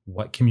think,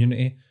 what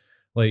community?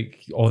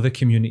 Like all the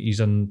communities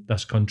in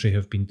this country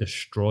have been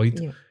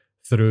destroyed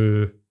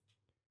through,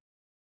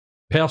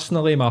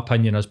 personally, my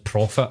opinion is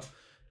profit.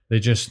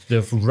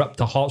 They've ripped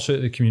the hearts out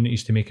of the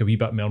communities to make a wee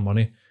bit more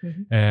money.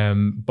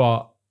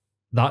 But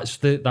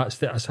that's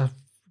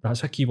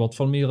a key word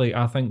for me. Like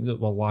I think that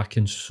we're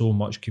lacking so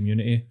much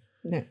community.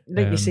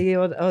 Like you say,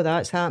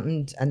 that's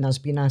happened, and there's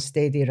been a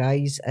steady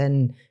rise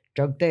in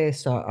drug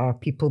deaths or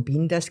people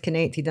being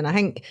disconnected. And I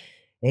think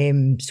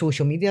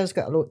social media's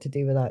got a lot to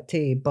do with that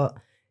too. But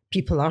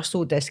people are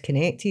so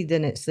disconnected,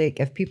 and it's like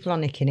if people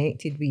aren't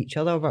connected with each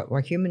other,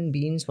 we're human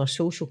beings, we're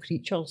social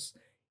creatures.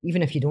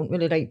 Even if you don't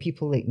really like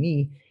people like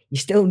me, you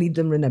still need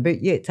them round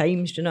about you at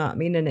times, do you know what I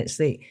mean? And it's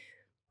like,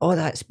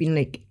 that's been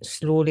like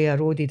slowly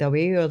eroded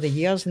away over the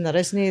years, and there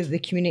isn't the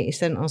community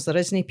centres, there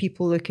isn't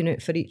people looking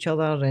out for each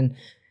other. And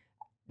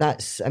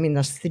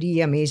there's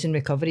 3 amazing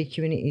recovery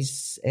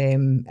communities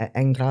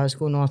in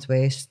Glasgow, North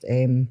West,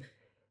 the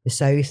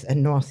South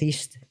and North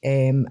East,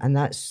 and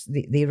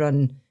they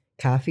run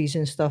cafes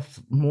and stuff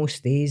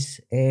most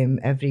days,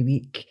 every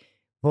week.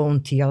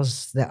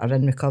 Volunteers that are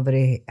in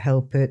recovery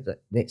help out.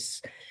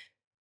 That's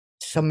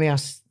somewhere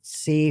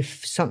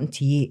safe, something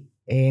to eat,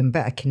 bit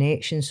of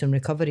connection, some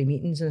recovery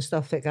meetings and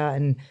stuff like that.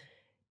 And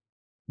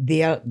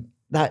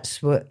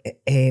that's what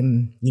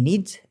you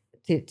need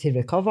to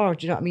recover.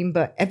 Do you know what I mean?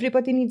 But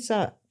everybody needs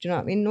that. Do you know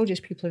what I mean? Not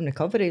just people in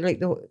recovery.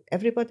 Like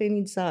everybody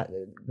needs that,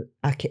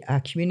 a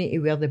community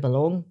where they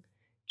belong. Do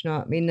you know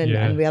what I mean?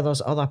 And where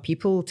there's other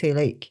people to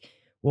like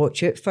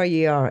watch out for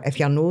you, or if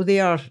you know they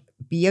are,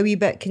 be a wee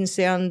bit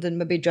concerned and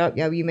maybe drop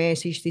you a wee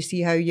message to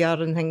see how you are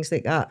and things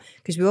like that.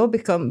 Because we all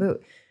become,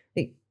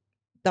 like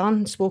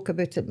Dan spoke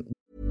about it.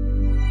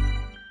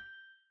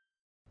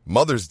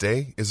 Mother's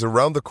Day is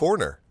around the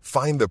corner.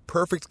 Find the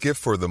perfect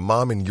gift for the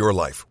mom in your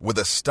life with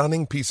a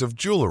stunning piece of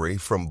jewelry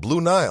from Blue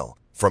Nile.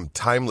 From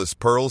timeless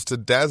pearls to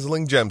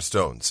dazzling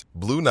gemstones,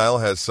 Blue Nile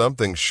has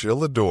something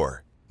she'll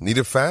adore. Need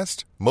it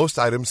fast? Most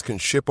items can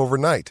ship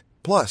overnight.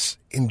 Plus,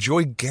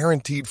 enjoy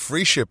guaranteed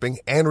free shipping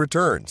and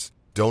returns.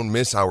 Don't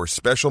miss our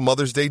special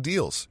Mother's Day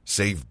deals.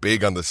 Save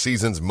big on the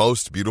season's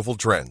most beautiful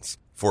trends.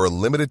 For a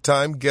limited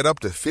time, get up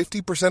to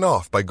 50%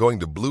 off by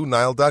going to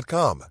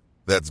BlueNile.com.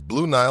 That's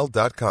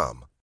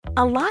BlueNile.com.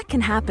 A lot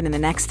can happen in the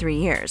next 3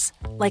 years.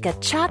 Like a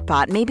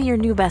chatbot may be your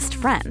new best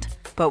friend.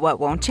 But what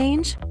won't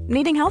change?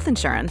 Needing health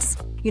insurance.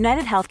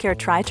 United Healthcare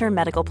Tri-Term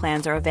Medical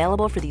Plans are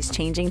available for these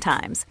changing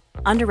times.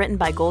 Underwritten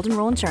by Golden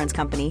Rule Insurance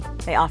Company,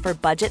 they offer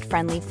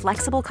budget-friendly,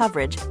 flexible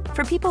coverage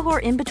for people who are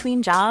in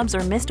between jobs or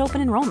missed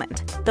open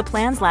enrollment. The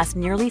plans last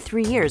nearly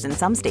 3 years in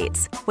some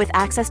states, with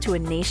access to a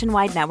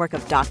nationwide network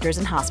of doctors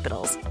and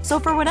hospitals. So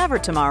for whatever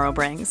tomorrow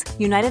brings,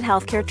 United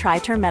Healthcare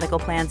Tri-Term Medical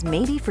Plans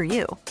may be for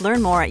you.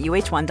 Learn more at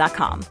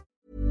uh1.com.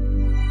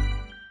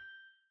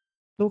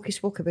 Loki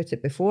spoke about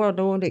it before,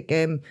 though, like,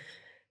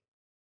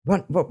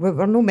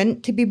 we're not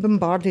meant to be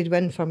bombarded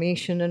with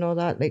information and all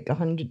that, like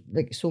 100,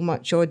 like so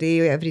much all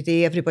day, every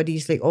day.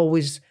 Everybody's like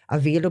always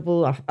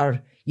available,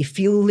 or you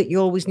feel that you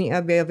always need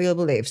to be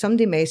available. Like if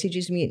somebody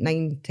messages me at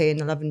 9, 10,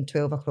 11,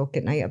 12 o'clock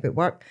at night about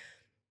work,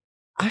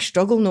 I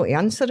struggle not to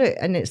answer it.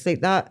 And it's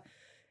like that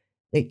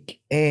like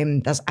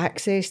there's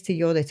access to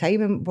you all the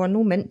time, and we're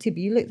not meant to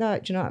be like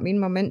that. Do you know what I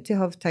mean? We're meant to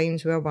have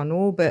times where we're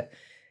no, but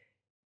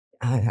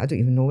I don't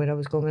even know where I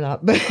was going with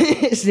that. But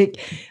it's like,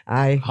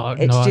 I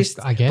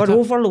get we're it.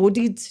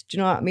 overloaded. Do you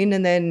know what I mean?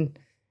 And then,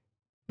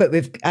 but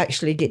we've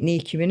actually got no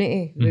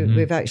community.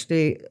 We've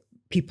actually,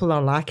 people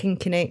are lacking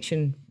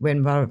connection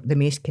when we're the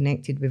most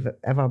connected we've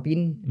ever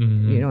been.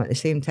 You know, at the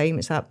same time,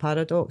 it's that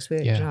paradox where,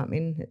 do you know what I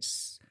mean?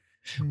 It's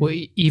well,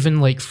 even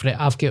like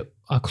I've got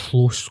a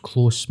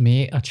close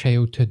mate, a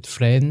childhood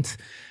friend,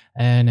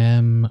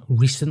 and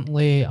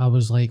recently I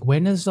was like,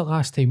 when is the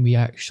last time we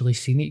actually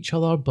seen each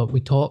other? But we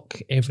talk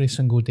every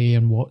single day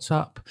on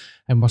WhatsApp,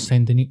 and we're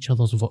sending each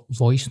other's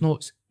voice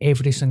notes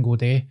every single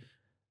day.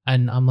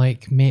 And I'm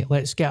like, mate,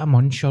 let's get a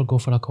munch or go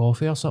for a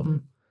coffee or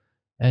something.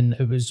 And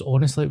it was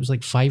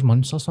like 5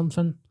 months or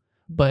something.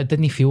 But it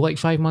didn't feel like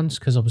 5 months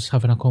because I was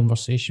having a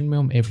conversation with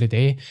him every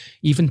day,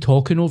 even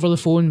talking over the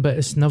phone. But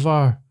it's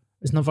never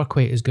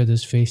quite as good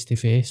as face to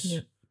face.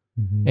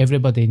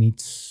 Everybody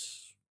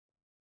needs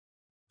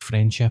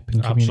friendship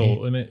and community.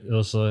 Absolutely, mate.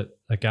 There's a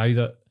guy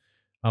that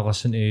I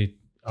listen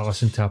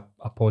to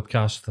a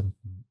podcast, and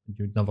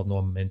you'd never know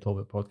I'm mental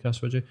about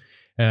podcasts, would you?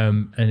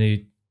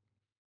 And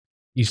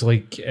he's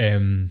like, I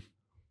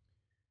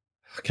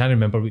can't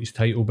remember what his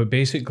title, but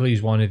basically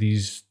he's one of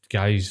these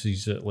guys.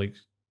 He's like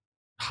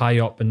high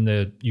up in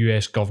the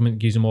US government,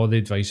 gives him all the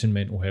advice in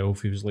mental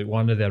health. He was like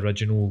one of the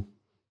original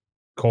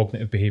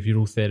cognitive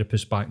behavioural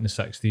therapists back in the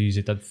 60s.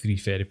 He did free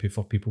therapy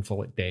for people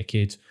for like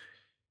decades.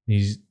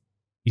 And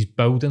he's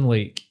building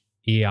like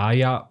AI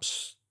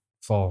apps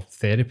for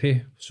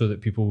therapy so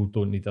that people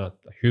don't need a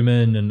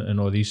human and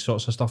all these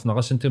sorts of stuff. And I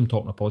listened to him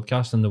talking on a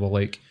podcast, and they were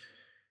like,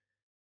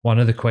 one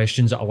of the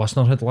questions that a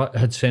listener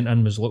had sent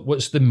in was, look,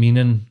 what's the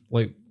meaning?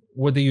 Like,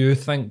 what do you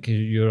think,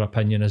 your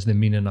opinion, is the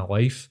meaning of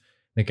life?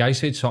 The guy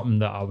said something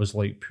that I was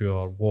like,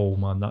 pure, whoa,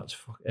 man,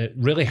 it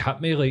really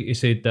hit me. Like, he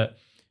said that,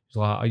 it's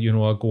like, you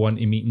know, I go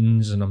into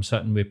meetings and I'm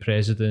sitting with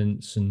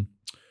presidents and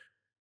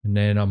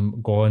then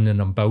I'm going and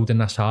I'm building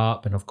this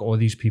app and I've got all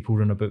these people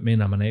running about me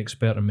and I'm an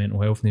expert in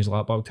mental health. And he's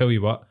like, but I'll tell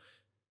you what,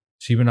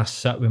 see, when I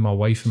sit with my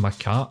wife and my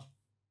cat,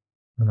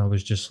 and I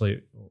was just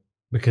like,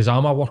 because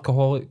I'm a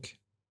workaholic,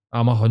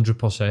 I'm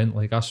 100%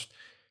 like us.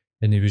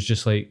 And he was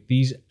just like,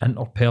 these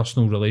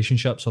interpersonal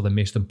relationships are the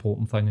most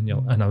important thing in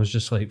your. And I was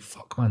just like,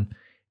 fuck, man,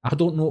 I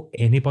don't know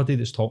anybody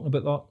that's talking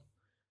about that.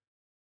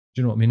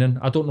 Do you know what I mean? And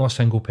I don't know a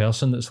single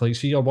person that's like,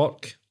 see your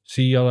work,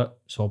 see your,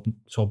 it's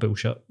all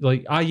bullshit.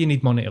 Like, you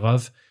need money to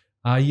live.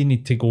 You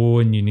need to go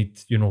and you need,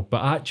 you know,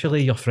 but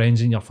actually your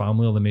friends and your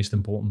family are the most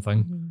important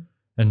thing.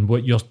 And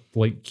what you're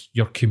like,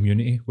 your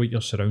community, what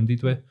you're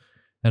surrounded with.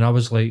 And I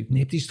was like,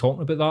 nobody's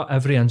talking about that.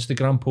 Every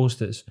Instagram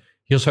post is,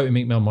 here's how to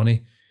make more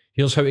money.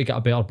 Here's how to get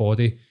a better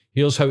body.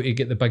 Here's how to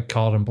get the big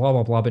car and blah,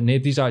 blah, blah. But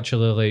nobody's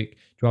actually like, do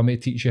you want me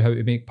to teach you how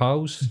to make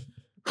pals?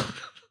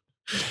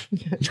 Do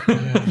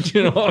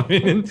you know what I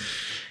mean?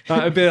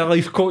 That would be a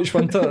life coach,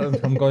 wouldn't it?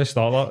 I'm going to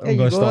start that. I'm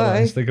going to start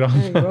that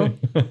Instagram.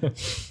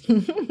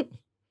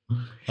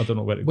 I don't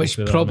know where to go. Which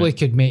probably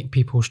could make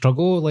people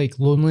struggle, like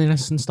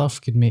loneliness and stuff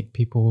could make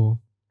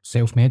people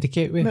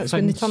self-medicate with. That's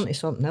when they turn to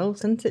something else,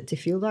 isn't it? To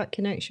feel that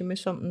connection with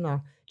something,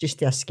 or just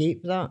to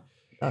escape that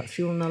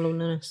feeling of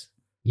loneliness.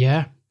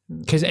 Yeah,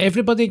 because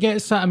everybody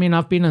gets that. I mean,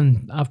 I've been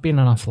in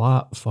a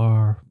flat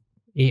for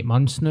 8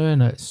 months now,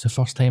 and it's the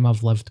first time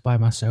I've lived by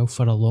myself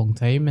for a long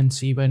time. And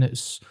see, when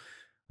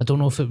I don't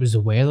know if it was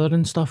the weather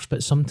and stuff,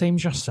 but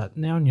sometimes you're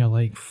sitting there and you're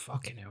like,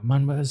 fucking hell,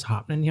 man, what is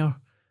happening here?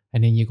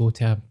 And then you go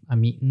to a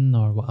meeting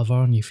or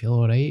whatever and you feel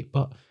all right,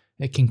 but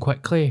it can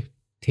quickly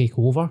take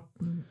over.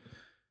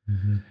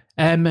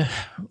 What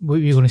were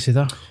you going to say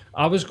there?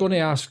 I was going to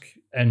ask,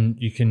 and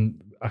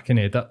I can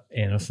edit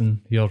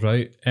anything here,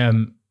 right?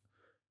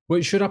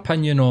 What's your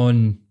opinion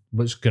on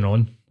what's going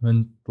on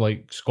in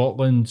like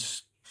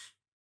Scotland's?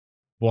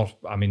 Well,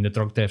 I mean, the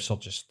drug deaths are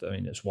just, I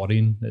mean, it's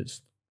worrying.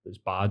 It's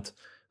bad.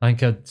 I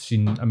think I'd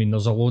seen, I mean,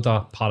 there's a load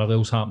of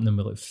parallels happening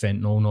with like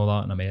fentanyl and all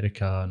that in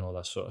America and all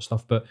that sort of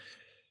stuff. But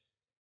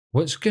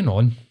what's going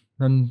on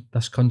in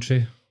this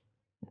country?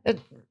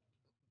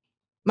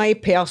 My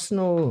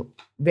personal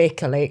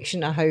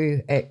recollection of how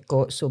it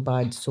got so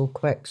bad so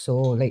quick. So,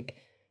 like,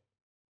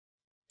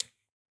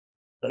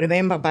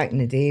 remember back in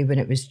the day when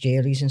it was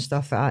jellies and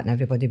stuff like that, and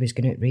everybody was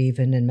going out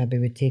raving and maybe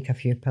would take a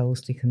few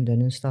pills to come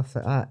down and stuff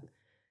like that.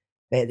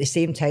 But at the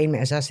same time,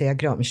 as I say, I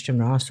grew up in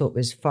Stranraer, so it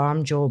was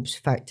farm jobs,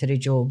 factory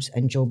jobs,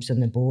 and jobs on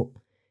the boat.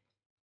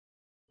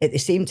 At the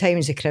same time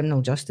as the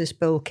criminal justice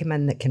bill came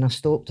in that kind of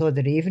stopped all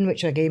the raving,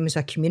 which again was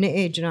a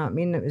community, do you know what I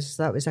mean?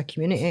 That was a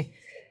community.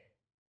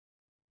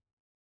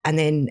 And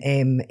then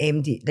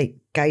MD, like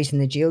guys in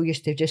the jail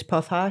used to just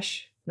puff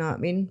hash, you know what I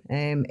mean?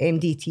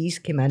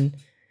 MDTs came in,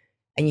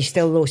 and you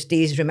still lost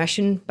days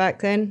remission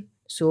back then.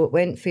 So it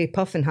went for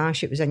puffing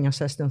hash, it was in your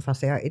system for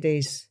 30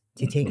 days.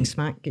 To taking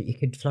smack that you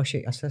could flush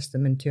out your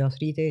system in 2 or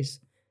 3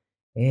 days.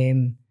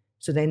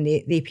 So then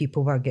they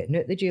people were getting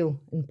out the jail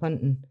and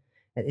punting.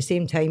 At the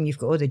same time, you've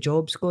got all the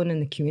jobs going in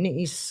the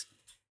communities,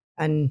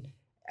 and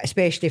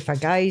especially for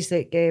guys,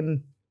 like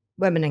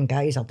women and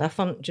guys are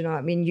different. Do you know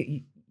what I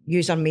mean?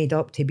 Yous are made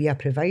up to be a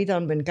provider,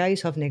 and when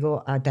guys haven't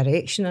got a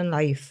direction in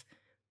life,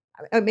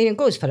 I mean, it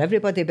goes for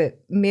everybody,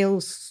 but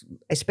males,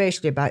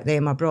 especially back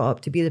then, are brought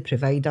up to be the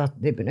provider.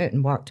 They went out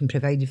and worked and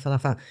provided for their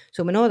family.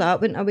 So when all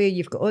that went away,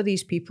 you've got all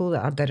these people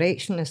that are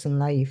directionless in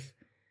life.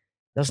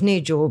 There's no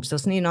jobs,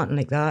 there's no nothing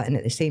like that. And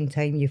at the same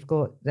time, you've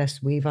got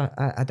this wave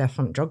of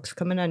different drugs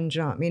coming in, do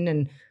you know what I mean?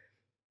 And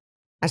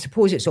I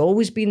suppose it's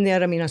always been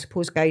there. I mean, I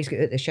suppose guys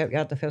get out the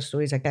shipyard. The first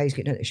stories of guys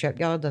getting out the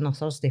shipyard on a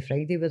Thursday,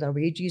 Friday with their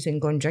wages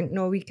and going drinking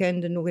all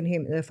weekend and not going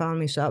home to their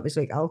family. So that was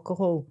like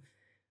alcohol.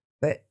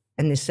 But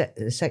in the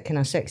kind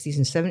of 60s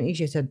and 70s,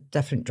 you had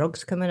different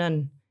drugs coming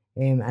in.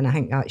 And I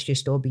think that's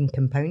just all been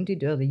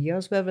compounded over the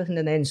years with everything.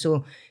 And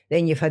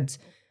then you've had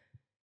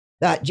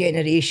that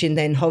generation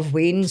then have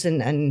wanes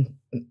and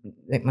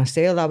like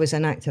myself, I was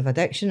in active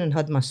addiction and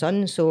had my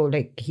son. So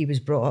like he was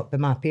brought up by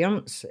my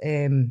parents.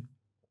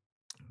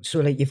 So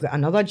like you've got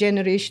another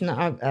generation that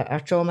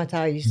are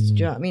traumatised, do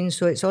you know what I mean?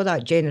 So it's all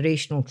that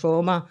generational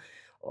trauma,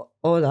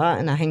 all that,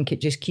 and I think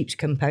it just keeps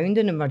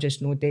compounding and we're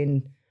just not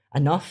doing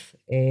enough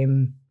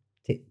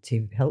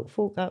to help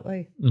folk that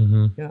way.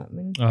 Mm-hmm. You know what I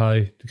mean?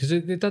 Aye, because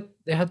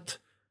they had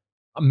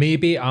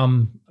maybe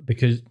I'm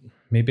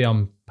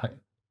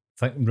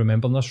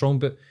remembering this wrong,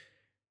 but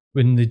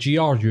when the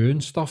GRU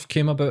and stuff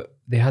came about,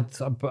 they had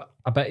a bit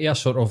of a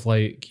sort of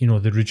like, you know,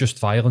 the reduced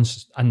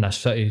violence in this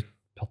city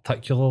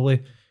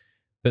particularly.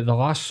 But the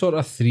last sort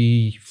of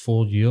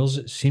 3-4 years,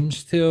 it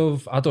seems to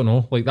have, I don't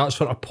know, like that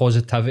sort of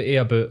positivity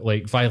about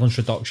like violence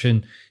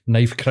reduction,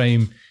 knife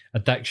crime,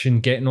 addiction,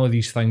 getting all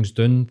these things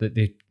done that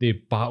they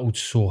battled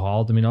so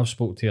hard. I mean, I've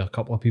spoke to a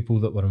couple of people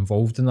that were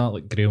involved in that,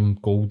 like Graham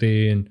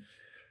Goldie and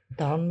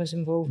Darren was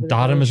involved.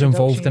 Darren was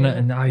involved in it,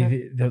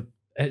 and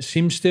it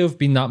seems to have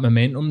been that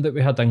momentum that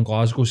we had in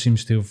Glasgow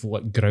seems to have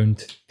like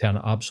ground to an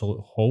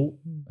absolute halt.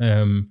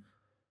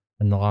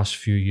 In the last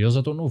few years,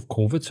 I don't know if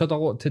COVID's had a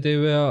lot to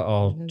do with it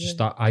or just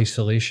that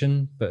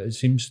isolation, but it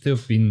seems to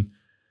have been.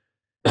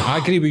 I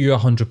agree with you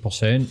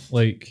 100%.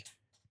 Like,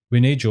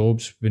 we need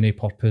jobs, we need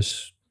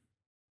purpose.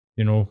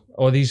 You know,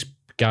 all these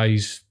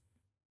guys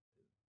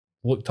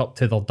looked up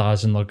to their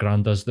dads and their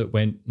granddads that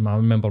went. I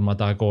remember my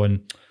dad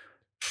going,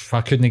 if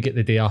I couldn't get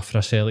the day after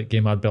a Celtic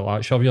game, I'd be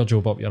like, shove your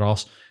job up your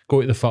arse,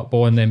 go to the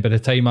football. And then by the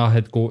time I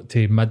had got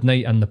to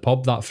midnight in the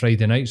pub that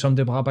Friday night,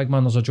 somebody would be like, big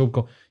man, there's a job.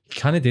 Go, you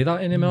can't do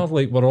that anymore.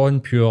 Like, we're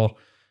on pure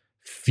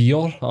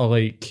fear of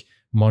like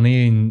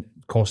money and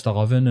cost of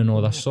living and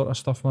all this sort of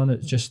stuff, man.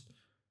 It's just,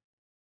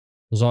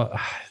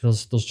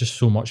 there's just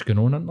so much going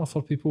on in there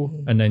for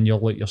people. And then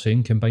you're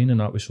saying, combining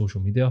that with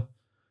social media.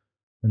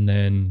 And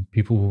then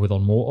people with their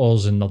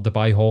motors and their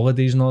Dubai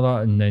holidays and all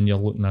that. And then you're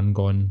looking in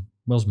going,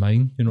 where's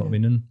mine? You know what I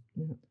mean? And,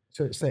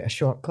 so it's like a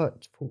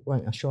shortcut. Folk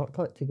want a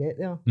shortcut to get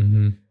there.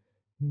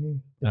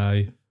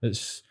 Aye,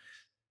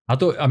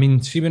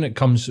 see, when it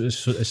comes,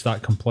 it's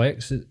that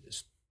complex.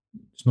 It's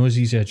not as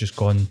easy as just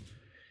going.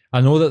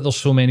 I know that there's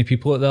so many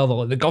people out there that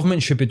like, the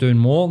government should be doing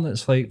more, and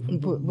it's like,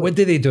 what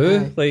do they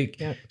do?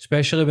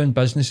 Especially when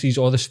businesses,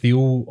 all the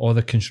steel, all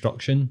the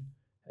construction,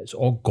 it's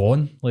all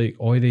gone. Like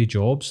all the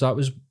jobs, that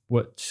was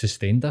what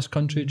sustained this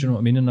country. Do you know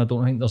what I mean? And I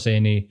don't think there's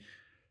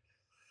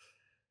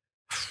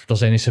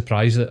any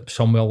surprise that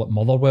somewhere like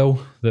Motherwell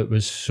that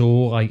was so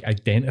like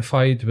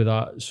identified with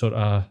that sort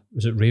of,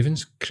 was it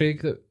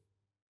Ravenscraig that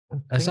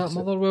is that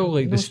Motherwell,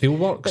 like the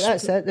steelworks? But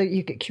that's it.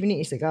 You've got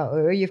communities like that.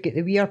 Or you've got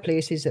the weird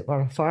places that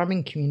were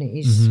farming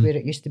communities where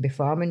it used to be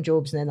farming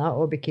jobs, and then that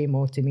all became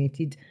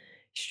automated.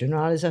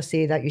 Stranraer, as I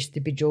say, that used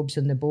to be jobs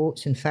on the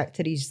boats and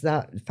factories.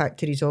 That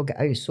factories all got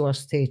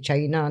outsourced to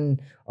China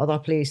and other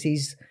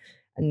places.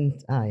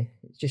 And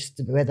it's just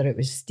whether it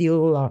was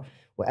steel or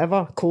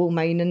whatever, coal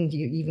mining,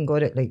 you even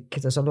got it like,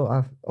 because there's a lot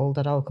of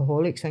older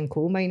alcoholics in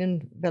coal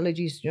mining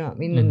villages, do you know what I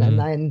mean? And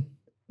then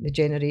the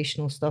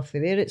generational stuff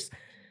there, it's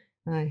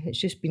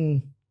just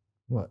been,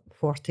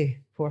 40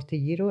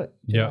 years of it,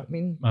 do you know what I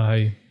mean?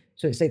 Aye.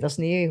 So it's like there's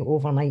no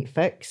overnight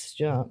fix,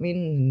 do you know what I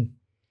mean?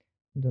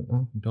 I don't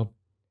know. Don't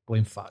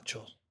blame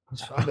Thatcher.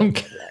 But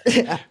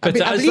I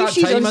believe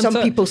she's on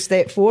some people's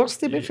step force,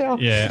 to be fair.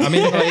 Yeah, I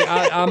mean,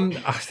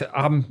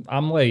 like,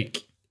 I'm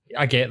like,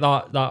 I get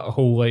that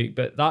whole like,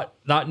 but that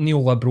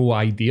neoliberal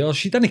idea,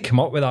 she didn't come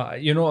up with that.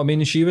 You know what I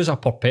mean? She was a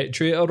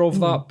perpetuator of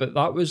that, but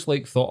that was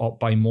like thought up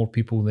by more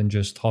people than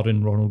just her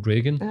and Ronald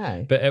Reagan.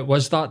 Aye. But it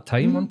was that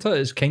time, wasn't it?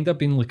 It's kind of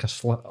been like a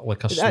slope.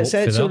 That's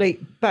it. So like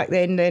back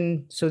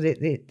then, so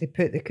they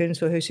put the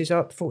council houses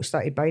up. Folks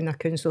started buying their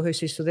council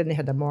houses, so then they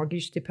had a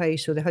mortgage to pay,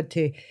 so they had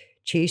to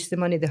chase the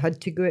money. They had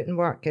to go out and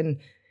work. And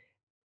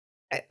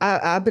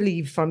I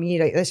believe for me,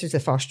 like, this is the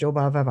first job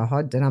I've ever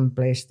had, and I'm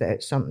blessed that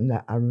it's something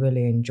that I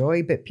really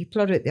enjoy. But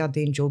people are out there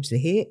doing jobs they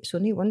hate, so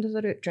no wonder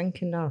they're out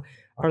drinking,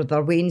 or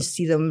their wains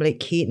see them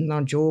like hating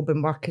their job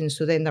and working.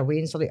 So then their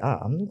wains are like,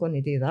 I'm not going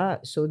to do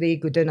that. So they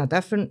go down a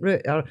different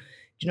route. Or do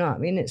you know what I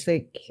mean? It's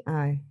like,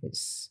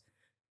 it's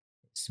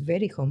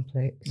very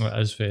complex. It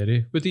is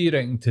very. What do you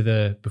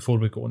reckon before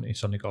we go on to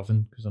Sonny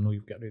Govan, because I know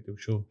you've got a radio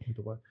show.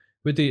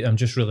 I'm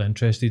just really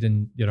interested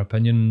in your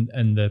opinion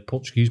in the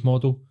Portuguese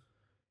model.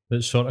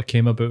 that sort of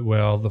came about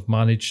where they've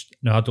managed.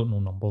 Now, I don't know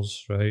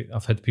numbers, right?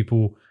 I've had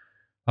people,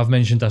 I've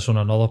mentioned this on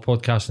another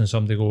podcast, and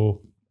somebody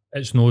go,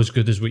 it's not as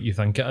good as what you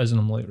think it is. And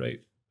I'm like, right,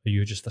 are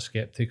you just a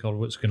skeptic or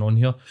what's going on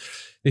here?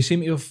 They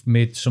seem to have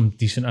made some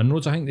decent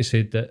inroads. I think they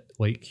said that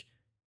like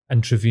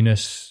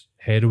intravenous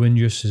heroin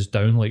use is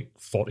down like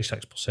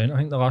 46%, I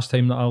think the last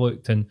time that I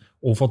looked, and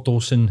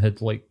overdosing had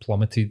like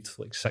plummeted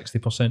like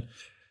 60%.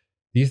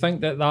 Do you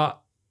think that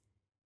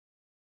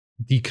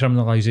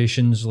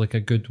decriminalisation is like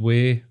a good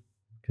way?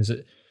 Because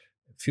it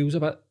feels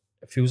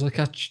like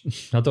I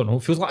don't know,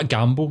 it feels like a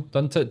gamble,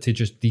 doesn't it, to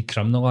just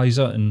decriminalise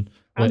it? And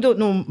I don't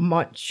know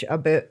much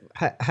about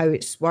how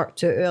it's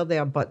worked out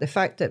there, but the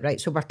fact that,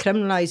 right, so we're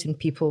criminalising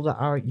people that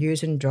are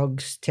using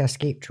drugs to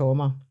escape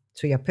trauma.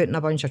 So you're putting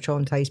a bunch of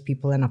traumatised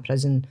people in a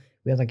prison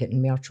where they're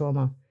getting more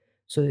trauma.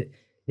 So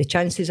the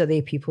chances of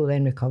they people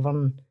then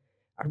recovering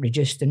are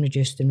reduced and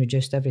reduced and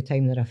reduced every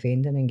time they're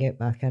offending and get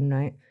back in,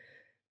 right?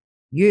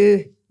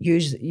 You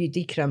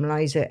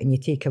decriminalise it and you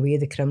take away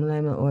the criminal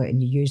element of it,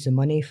 and you use the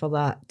money for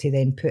that to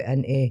then put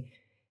into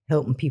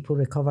helping people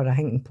recover. I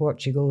think in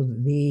Portugal,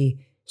 they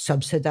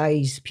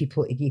subsidise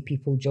people to give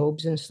people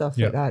jobs and stuff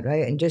like that,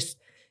 right? And just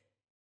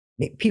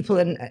like, people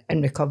in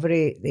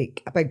recovery,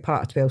 like a big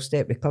part of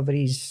 12-step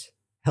recovery is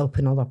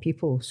helping other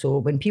people. So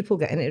when people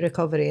get into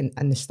recovery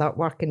and they start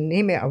working,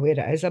 no matter where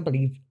it is, I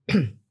believe,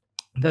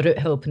 they're out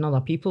helping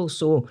other people.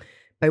 So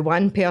by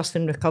one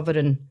person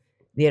recovering,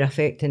 they're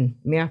affecting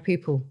more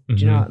people. Do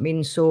you know what I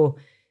mean? So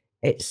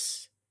it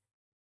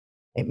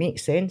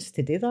makes sense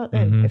to do that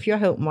then. If you're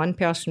helping one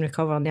person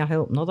recover and they're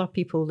helping other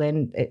people,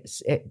 then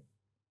it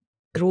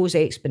grows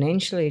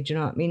exponentially. Do you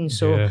know what I mean?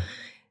 So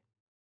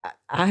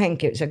I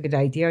think it's a good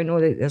idea. I know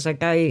that there's a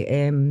guy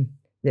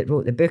that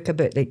wrote the book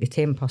about like the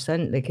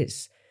 10%. Like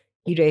it's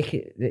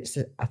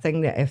a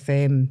thing that if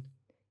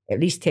at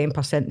least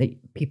 10%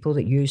 that people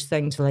that use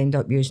things will end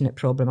up using it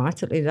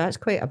problematically, that's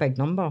quite a big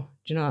number.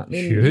 Do you know what I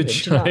mean?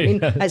 Huge. Do you know what I mean?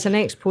 It's an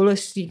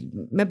ex-police.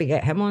 You maybe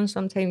get him on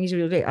sometime. He's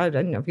really, I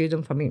interviewed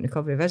him for Making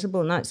Recovery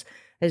Visible, and that's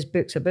his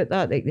book's about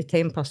that. Like the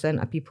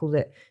 10% of people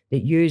that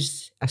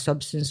use a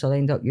substance will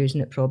end up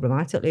using it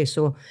problematically.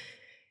 So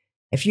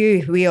if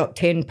you weigh up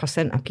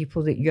 10% of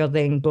people that you're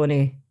then going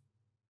to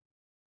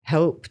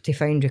help to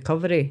find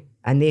recovery,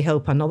 and they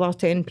help another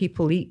 10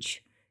 people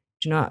each,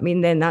 do you know what I mean?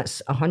 Then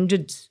that's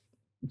 100.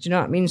 Do you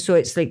know what I mean? So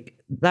it's like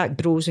that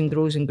grows and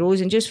grows and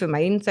grows. And just for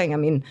my own thing, I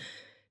mean,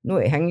 not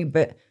to hang you,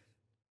 but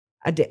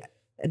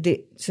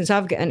since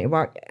I've got into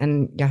work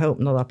and you're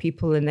helping other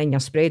people and then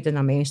you're spreading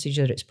a message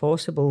that it's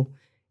possible,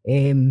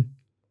 you're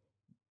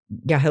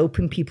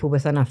helping people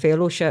within a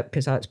fellowship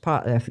because that's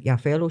part of your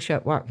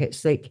fellowship work.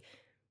 It's like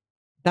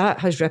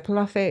that has ripple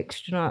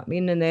effects, do you know what I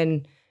mean? And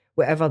then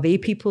whatever they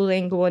people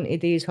then go on to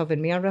do is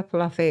having more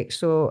ripple effects.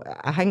 So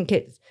I think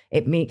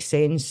it makes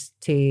sense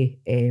to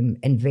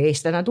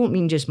invest. And I don't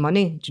mean just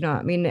money, do you know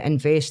what I mean?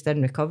 Invest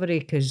in recovery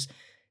because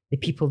the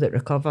people that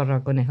recover are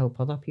going to help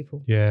other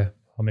people. Yeah,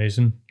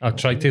 amazing. I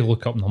tried to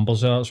look up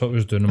numbers there. That's what I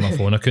was doing on my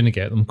phone. I couldn't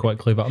get them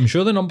quickly, but I'm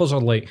sure the numbers are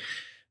like,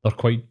 they're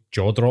quite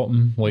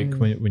jaw-dropping, like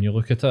when you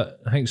look at it.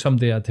 I think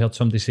I'd heard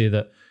somebody say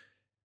that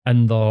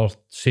in their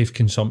safe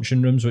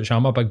consumption rooms, which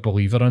I'm a big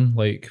believer in,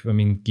 like, I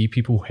mean, give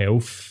people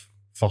health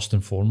first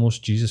and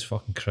foremost. Jesus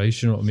fucking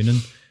Christ, you know what I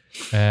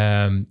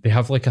mean? They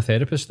have like a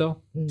therapist there,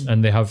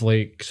 and they have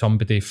like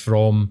somebody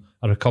from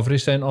a recovery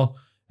centre,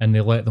 and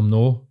they let them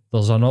know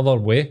there's another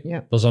way,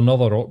 there's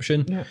another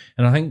option.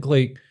 And I think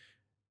like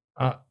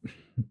a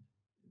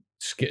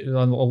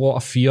lot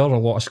of fear, a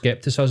lot of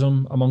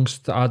skepticism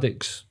amongst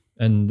addicts,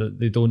 and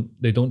they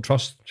don't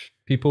trust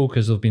people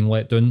because they've been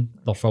let down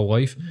their full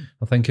life.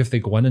 I think if they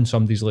go in and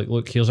somebody's like,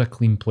 look, here's a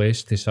clean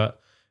place to sit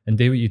and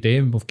do what you do,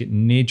 and we've got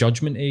no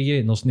judgment of you,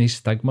 and there's no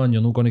stigma, and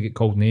you're not going to get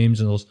called names,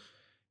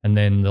 and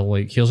then they're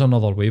like, here's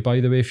another way, by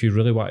the way, if you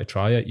really want to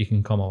try it, you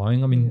can come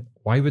along. I mean,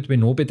 why would we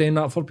not be doing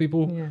that for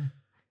people? Yeah.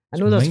 I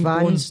know there's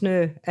vans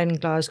now in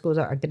Glasgow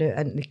that are going out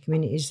into the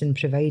communities and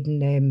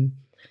providing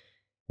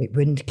like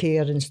wound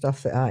care and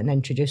stuff like that, and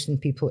introducing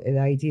people to the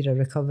idea of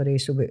recovery.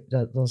 So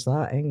there's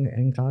that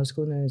in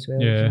Glasgow now as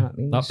well. Yeah, do you know what I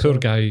mean? That poor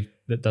guy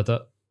that did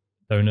it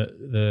down at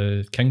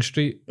the King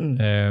Street.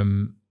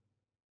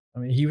 I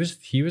mean, he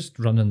was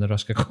running the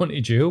risk of going to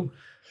jail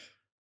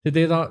to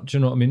do that. Do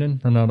you know what I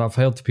mean? And I've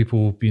heard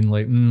people being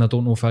like, I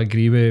don't know if I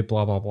agree with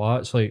blah blah blah.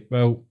 It's like,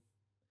 well,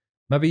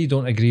 maybe you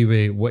don't agree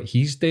with what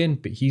he's doing,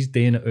 but he's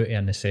doing it out of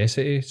a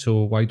necessity.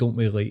 So why don't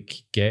we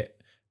like get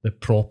the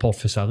proper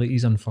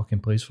facilities in fucking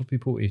place for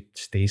people to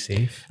stay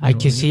safe?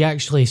 Because he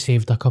actually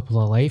saved a couple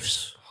of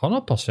lives.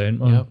 100%,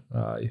 man. Yep.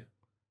 Aye.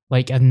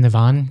 Like in the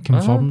van,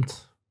 confirmed,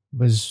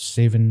 was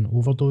saving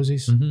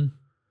overdoses.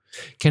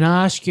 Can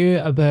I ask you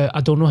about,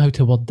 I don't know how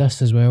to word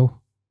this as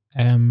well.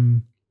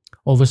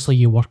 Obviously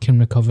you work in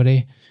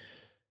recovery.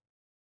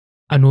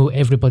 I know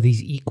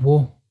everybody's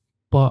equal,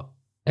 but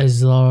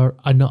is there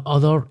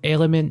another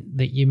element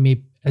that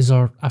is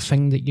there a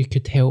thing that you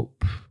could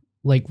help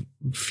like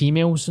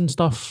females and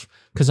stuff?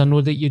 Because I know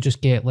that you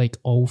just get like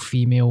all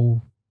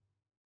female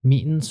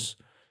meetings.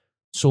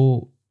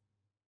 So,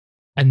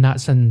 and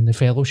that's in the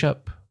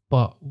fellowship.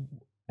 but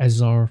is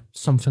there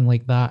something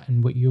like that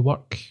in what you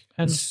work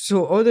in?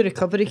 So all the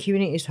recovery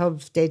communities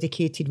have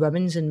dedicated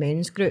women's and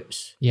men's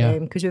groups. Yeah.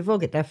 Because we've all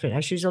got different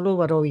issues. Although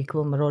we're all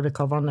equal and we're all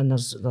recovering, and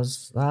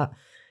there's that.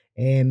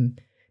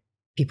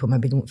 People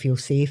maybe don't feel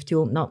safe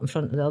to open up in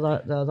front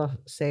of the other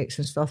sex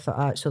and stuff like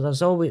that. So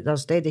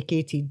there's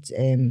dedicated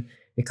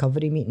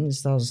recovery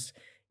meetings. There's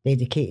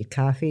dedicated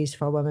cafes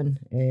for women.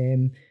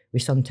 We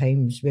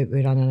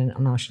ran an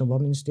International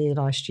Women's Day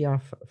last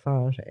year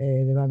for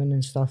the women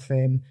and stuff.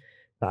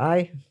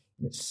 But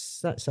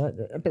that's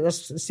it. But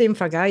there's the same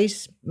for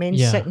guys.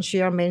 Men's sit and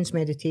share, men's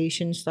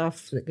meditation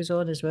stuff that goes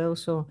on as well.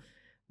 So,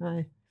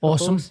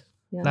 awesome.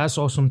 Yeah. That's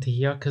awesome to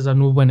hear, because I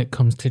know when it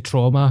comes to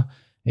trauma,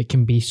 it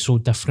can be so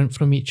different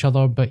from each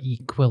other, but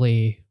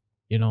equally,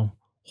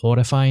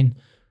 horrifying.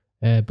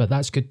 But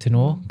that's good to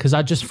know, because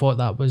I just thought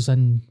that was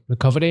in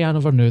recovery. I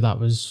never knew that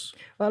was.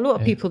 Well, a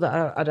lot of people that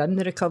are in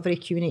the recovery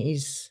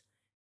communities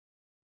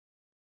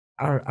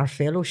are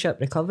fellowship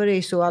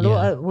recovery. So a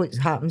lot of what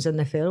happens in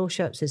the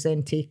fellowships is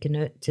then taken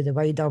out to the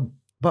wider,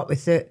 but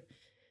without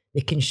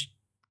the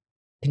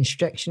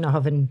constriction of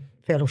having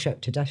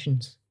fellowship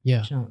traditions.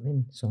 Yeah. Do you know what I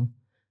mean? So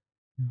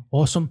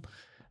awesome.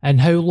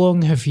 And how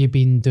long have you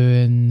been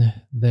doing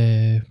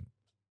the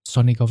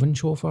Sonny Govan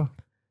show for?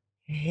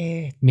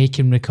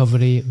 Making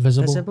recovery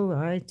visible?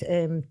 Right.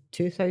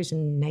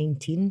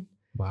 2019.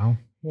 Wow.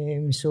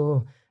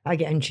 So I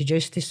get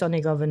introduced to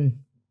Sonny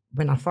Govan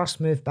when I first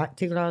moved back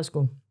to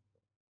Glasgow.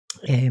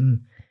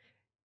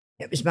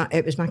 It was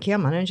my care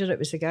manager. It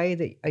was the guy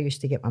that I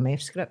used to get my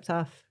meth script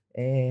off.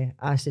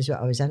 Asked us what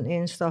I was into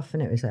and stuff,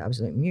 and it was like I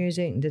was like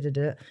music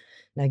and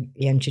And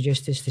he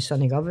introduced us to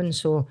Sonny Govan.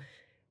 So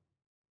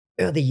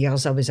over the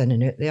years I was in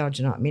and out there, do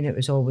you know what I mean? It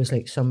was always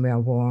like somewhere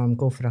warm,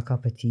 go for a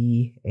cup of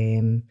tea.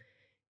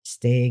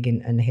 Steg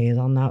and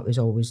Heather and that was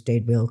always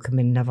dead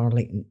welcoming, never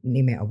like,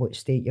 no matter what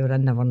state you were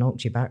in, never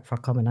knocked you back for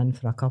coming in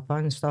for a cuppa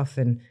and stuff.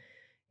 And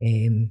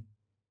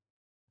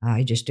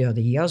I just over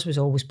the years was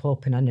always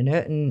popping in and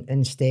out,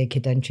 and Steg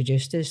had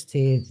introduced us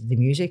to the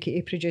music that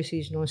he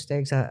produces.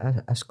 Steg's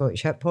a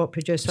Scottish hip hop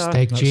producer.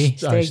 Steg G.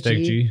 Steg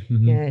G.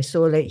 Mm-hmm. Yeah,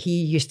 so like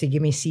he used to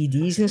give me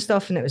CDs and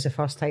stuff, and it was the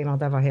first time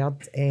I'd ever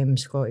heard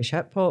Scottish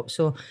hip hop.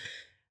 So,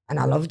 and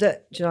I loved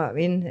it. Do you know what I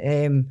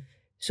mean?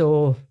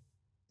 So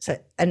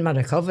in my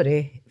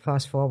recovery,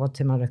 fast forward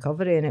to my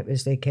recovery, and it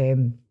was like I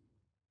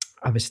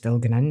was still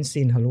going in,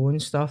 saying hello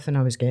and stuff, and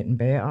I was getting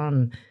better,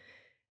 and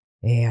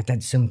I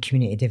did some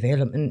community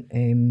development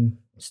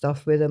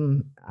stuff with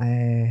them.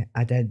 I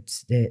did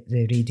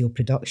the radio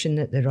production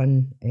that they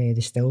run. They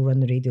still run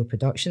the radio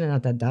production, and I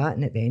did that,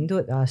 and at the end of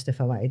it, they asked if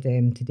I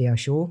wanted to do a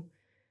show,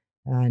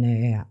 and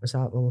I was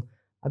like, well,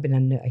 I've been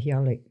in here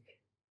like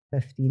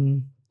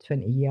 15,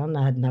 20 years, and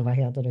I had never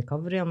heard of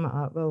recovery. I'm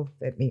like, well,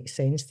 it makes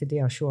sense to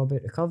do a show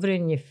about recovery,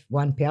 and if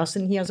one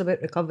person hears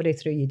about recovery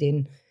through you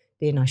doing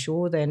a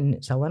show, then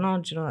it's a winner.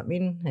 Do you know what I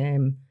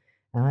mean?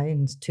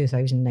 In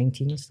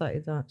 2019 I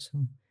started that. So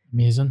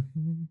amazing.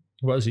 Mm-hmm.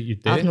 What is it you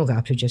do? I've not got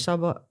a producer,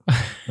 but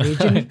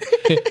raging.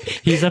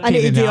 He's a I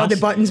need pain to in do all the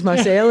the buttons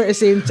myself at the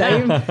same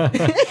time.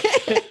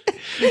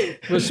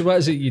 So what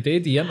is it you do?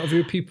 Do you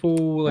interview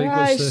people?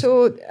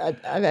 So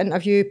I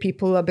interview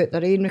people about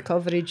their own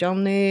recovery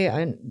journey,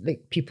 and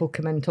like people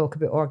come in and talk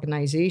about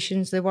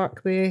organisations they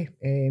work with,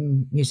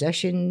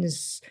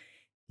 musicians,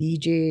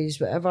 DJs,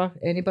 whatever,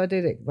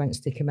 anybody that wants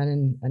to come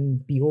in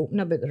and be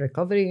open about the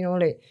recovery,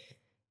 like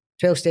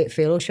 12-step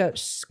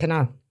fellowships kind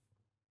of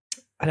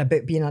are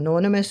about being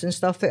anonymous and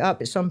stuff like that,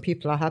 but some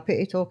people are happy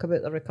to talk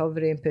about their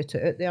recovery and put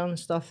it out there and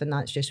stuff, and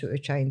that's just what we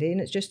try and do. And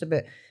it's just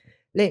about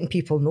letting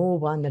people know,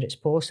 one, that it's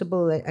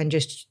possible, and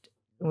just,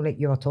 like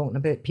you were talking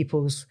about,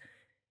 people's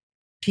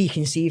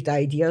preconceived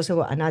ideas of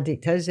what an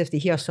addict is. If they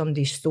hear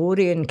somebody's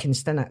story and can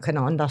kind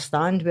of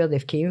understand where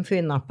they've came from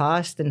in their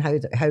past and how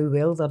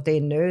well they're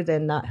doing now,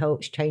 then that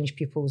helps change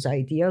people's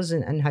ideas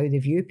and how they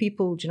view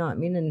people, do you know what I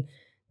mean? And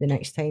the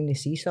next time they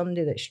see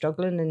somebody that's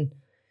struggling, and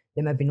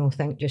they maybe not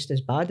think just as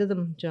bad of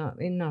them, do you know what I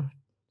mean?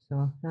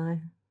 So,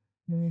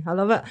 I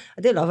love it.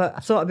 I do love it.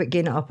 I've thought about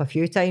getting it up a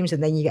few times,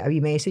 and then you get a wee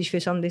message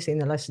for somebody saying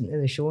they listen to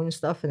the show and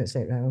stuff, and it's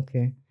like, right,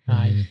 okay.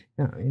 Aye. You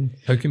know what I mean?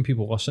 How can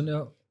people listen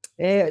to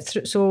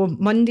it? So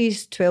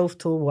Mondays 12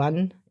 till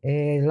 1,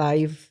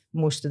 live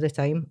most of the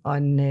time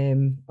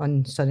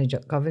on Sonny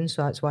Govan,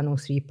 so that's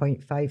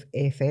 103.5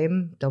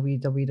 FM,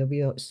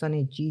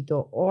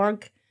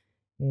 www.sonnyg.org.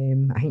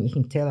 I think you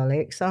can tell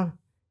Alexa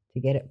to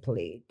get it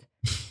played.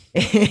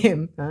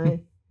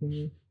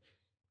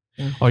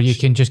 Or you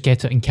can just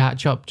get it and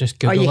catch up, just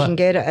Google it. Or you can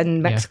get it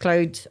in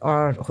Mixcloud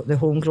or the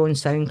homegrown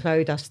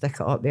SoundCloud. I stick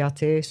it up there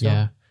too. So.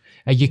 Yeah.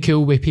 Are you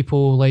cool with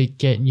people like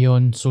getting you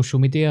on social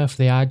media if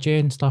they add you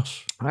and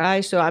stuff?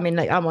 Aye, so I mean,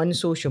 like I'm on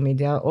social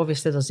media.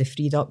 Obviously there's the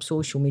freed up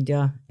social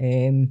media,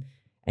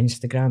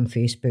 Instagram,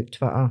 Facebook,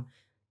 Twitter.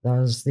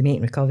 There's the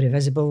Making Recovery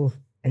Visible,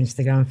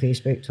 Instagram,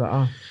 Facebook,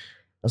 Twitter.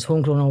 There's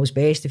Homegrown Always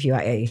Best if you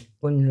want to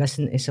go and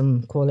listen to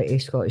some quality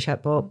Scottish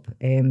hip hop.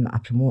 I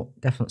promote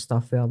different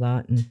stuff with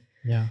that. And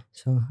yeah.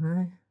 So,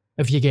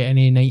 If you get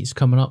any nights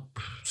coming up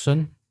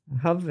soon? I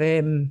have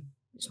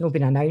it's not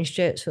been announced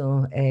yet.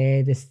 So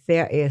the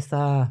 30th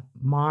of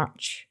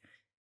March,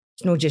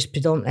 it's not just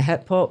predominantly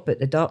hip hop, but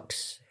the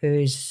Ducks,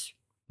 who's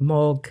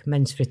Mog,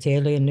 Mince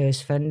Fratelli, and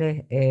Lewis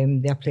Finley,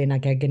 they're playing a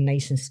gig in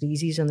Nice and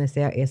Sleazy's on the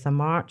 30th of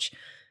March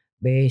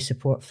with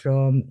support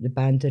from the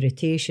band The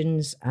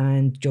Rotations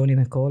and Johnny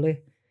McCauley.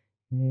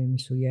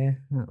 So yeah,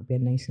 that'll be a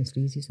Nice and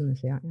Sleazy's on the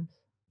 30th.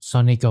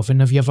 Sonny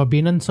Govan. Have you ever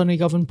been in Sonny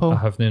Govan, Paul?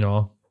 I haven't,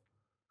 no.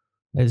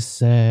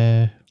 It's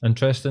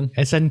interesting.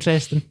 It's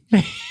interesting.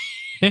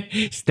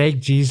 Steg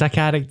G's a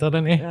character,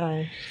 isn't he?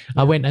 Aye.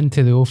 I went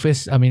into the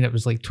office. I mean, it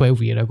was like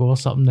 12 years ago or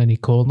something, and he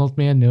cornered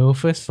me in the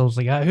office. I was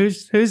like,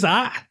 who's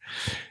that?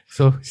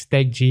 So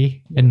Steg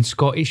G, and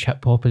Scottish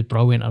hip hop is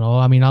brilliant and all.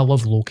 I mean, I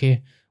love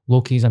Loki.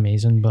 Loki's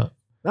amazing, but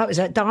That was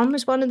it. Dan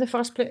was one of the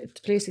first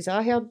places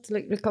I heard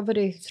like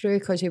recovery through,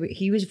 because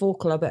he was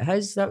vocal about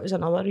his. That was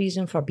another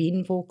reason for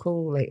being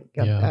vocal, like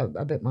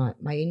about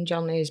my own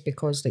journey, is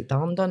because like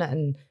Dan done it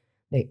and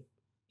like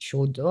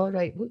showed, all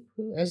right,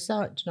 who is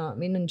that? Do you know what I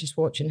mean? And just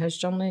watching his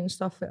journey and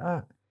stuff like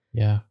that.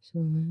 yeah. So,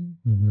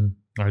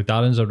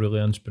 Darren's a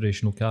really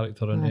inspirational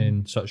character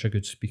and such a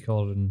good speaker,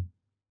 and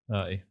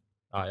I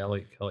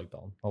like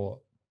Darren a lot.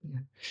 Yeah.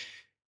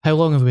 How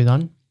long have we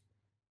done?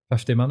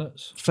 50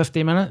 minutes.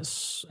 50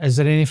 minutes. Is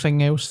there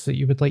anything else that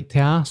you would like to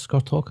ask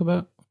or talk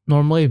about?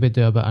 Normally we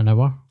do about an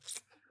hour.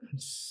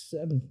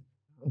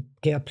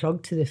 Get a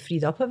plug to the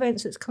Freed Up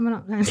events that's coming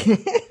up then.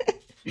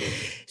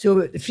 So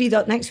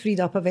the next Freed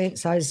Up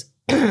events is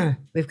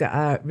we've got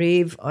a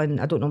rave on,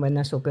 I don't know when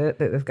this will go out,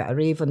 but we've got a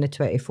rave on the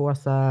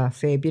 24th of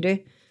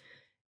February.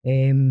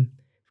 We've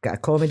got a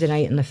comedy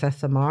night on the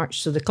 5th of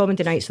March. So the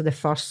comedy nights are the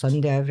first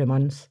Sunday every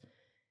month.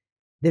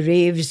 The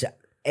raves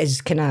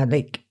is kind of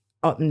like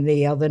up in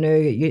the air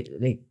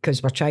now,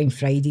 because we're trying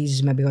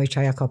Fridays, maybe we'll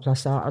try a couple of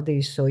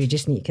Saturdays, so you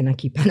just need to kind of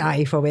keep an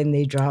eye for when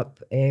they drop,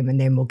 and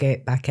then we'll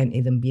get back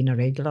into them being a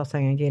regular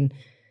thing again.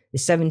 The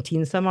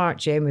 17th of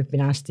March, we've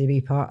been asked to be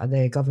part of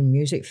the Govan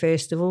Music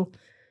Festival,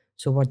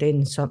 so we're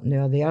doing something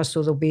there.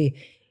 So there'll be,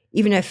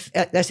 even if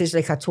this is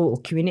like a total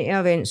community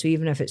event, so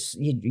even if it's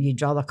you'd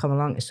rather come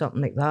along to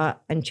something like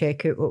that and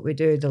check out what we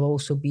do, there'll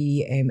also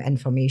be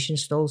information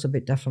stalls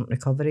about different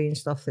recovery and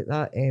stuff like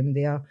that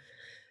there.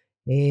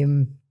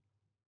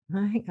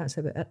 I think that's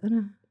about it, isn't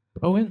it?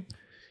 Brilliant.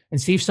 And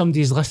see if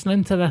somebody's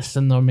listening to this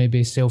and they're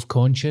maybe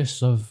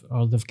self-conscious or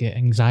they've got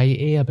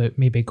anxiety about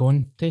maybe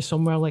going to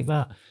somewhere like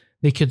that,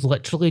 they could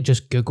literally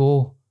just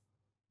Google,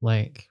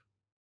 like,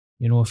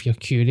 you know, if you're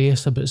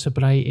curious about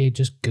sobriety,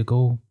 just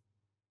Google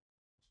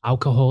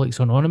Alcoholics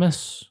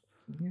Anonymous,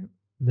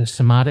 the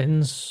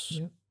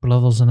Samaritans,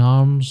 Brothers in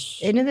Arms.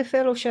 Any of the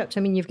fellowships,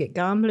 I mean, you've got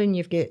gambling,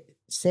 you've got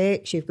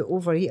sex, you've got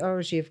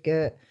overeaters, you've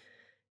got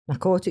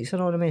Narcotics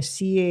Anonymous,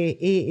 CA,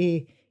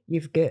 AA.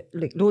 You've got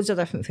like loads of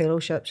different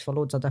fellowships for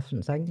loads of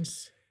different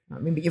things. I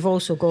mean, but you've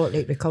also got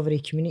like recovery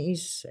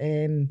communities,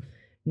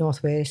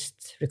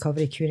 Northwest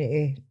Recovery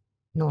Community,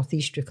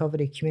 Northeast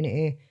Recovery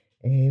Community,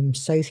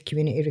 South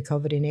Community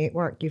Recovery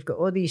Network. You've got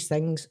all these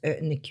things out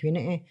in the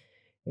community.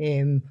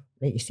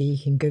 Like you say,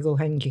 you can Google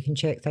things, you can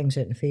check things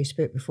out on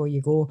Facebook before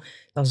you go.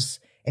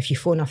 If you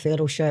phone a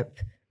fellowship,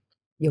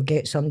 you'll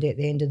get somebody at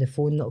the end of the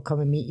phone that'll come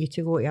and meet you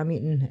to go to a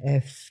meeting.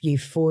 If you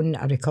phone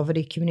a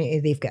recovery community,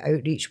 they've got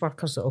outreach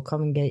workers that'll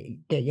come and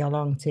get you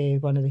along to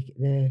one of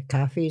the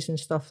cafes and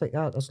stuff like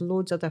that. There's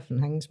loads of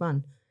different things,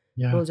 man.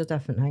 Yeah. Loads of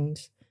different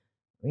things.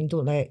 I mean,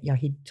 don't let your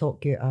head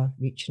talk you out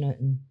reaching out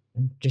and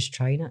just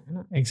trying it,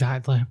 innit?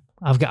 Exactly.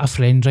 I've got a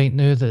friend right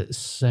now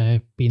that's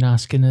been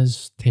asking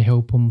us to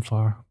help him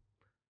for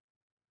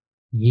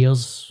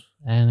years.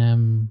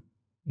 And,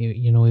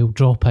 he'll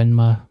drop in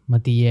my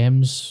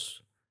DMs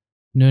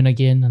now and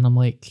again, and I'm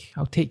like,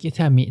 I'll take you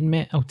to a meeting,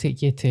 mate. I'll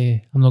take you to,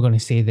 I'm not going to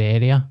say the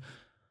area,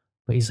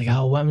 but he's like,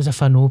 oh, what happens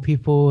if I know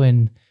people?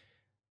 And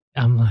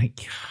I'm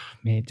like,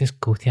 mate,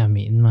 just go to a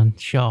meeting, man.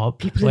 Shut up.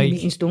 People in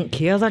meetings don't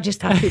care. They're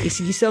just happy to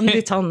see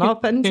somebody turn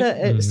up, isn't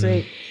it? It's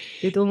like,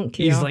 they don't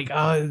care. He's like,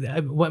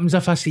 oh, what happens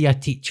if I see a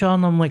teacher?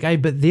 And I'm like, aye,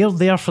 but they're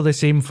there for the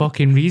same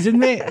fucking reason,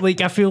 mate.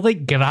 Like, I feel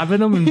like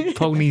grabbing him and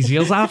pulling his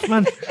ears off,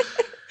 man.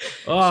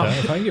 Oh.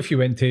 So I think if you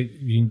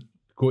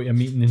go to a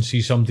meeting and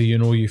see somebody,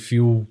 you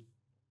feel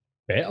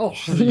better.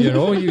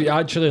 You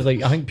actually,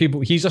 like, I think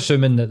he's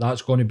assuming that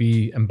that's going to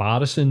be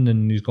embarrassing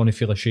and he's going to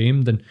feel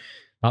ashamed and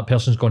that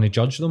person's going to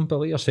judge them. But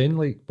like you're saying,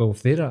 like, well,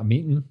 if they're at a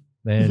meeting,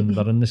 then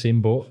they're in the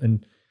same boat.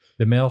 And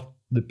the more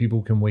that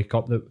people can wake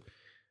up, that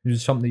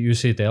something that you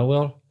said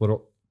earlier,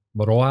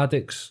 we're all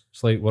addicts.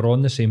 It's like we're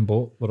on the same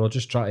boat. We're all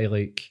just trying to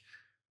like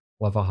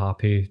live a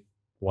happy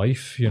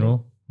life,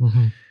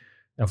 Mm-hmm.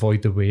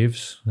 Avoid the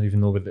waves, even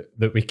though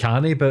that we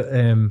can't. But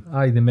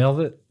the more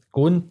that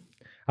going,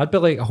 I'd be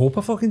like, I hope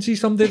I fucking see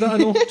somebody that I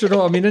know. Do you know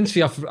what I mean? And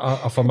see a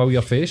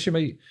familiar face, you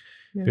might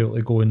be able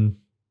to go and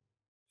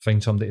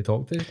find somebody to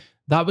talk to.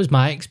 That was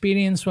my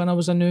experience when I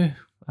was a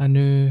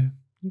newcomer.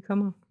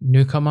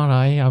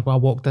 I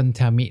walked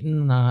into a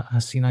meeting and I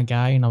seen a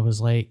guy and I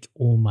was like,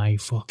 oh my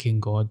fucking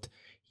God.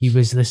 He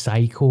was the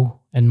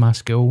psycho in my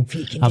school.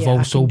 I've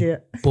also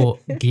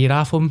bought gear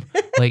off him.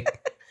 Like,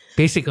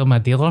 basically my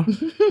dealer.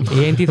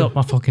 He ended up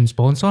my fucking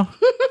sponsor.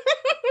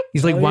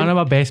 He's like one of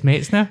my best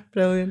mates now.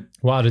 Brilliant.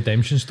 What a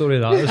redemption story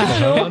that is for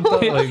him,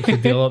 isn't it? Like the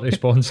dealer to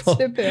sponsor.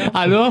 Super.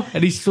 I know,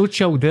 and he's so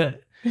chilled out.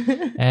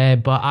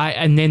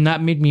 And then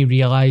that made me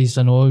realise,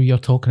 I know you're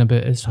talking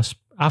about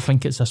I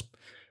think it's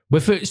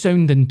without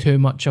sounding too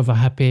much of a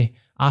hippie,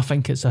 I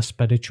think it's a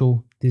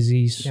spiritual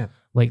disease,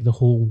 like the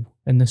hole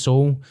in the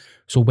soul.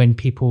 So when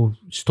people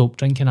stop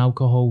drinking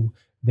alcohol,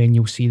 then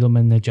you'll see them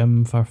in the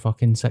gym for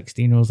fucking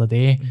 16 hours a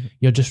day. Mm-hmm.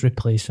 You're just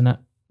replacing it.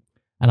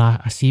 And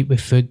I see it with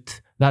food.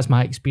 That's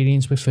my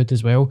experience with food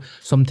as well.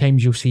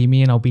 Sometimes you'll see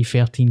me and I'll be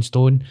 13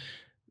 stone.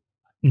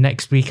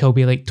 Next week I'll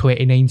be like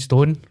 29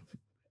 stone.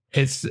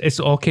 It's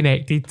all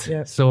connected.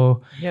 Yep.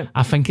 So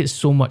I think it's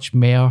so much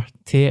more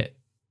to it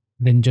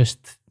than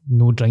just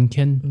no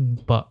drinking.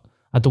 But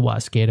I don't want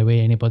to scare away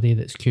anybody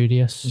that's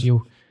curious.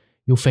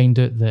 You'll find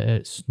out that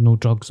it's no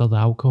drugs or the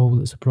alcohol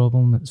that's a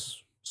problem.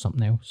 It's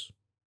something else.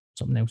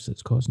 Something else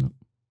that's causing it.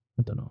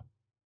 I don't know.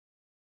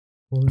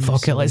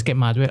 Fuck it, let's get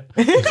mad with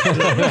it.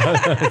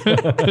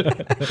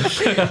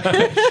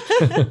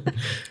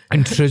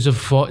 Intrusive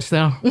thoughts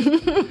there.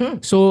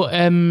 So,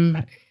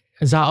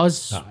 is that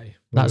us? Aye.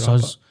 That's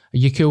us. Are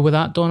you cool with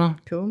that, Donna?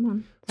 Cool,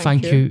 man.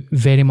 Thank you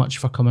very much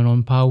for coming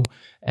on, pal.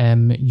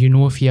 You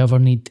know, if you ever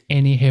need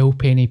any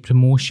help, any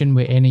promotion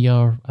with any of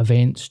your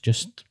events,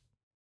 just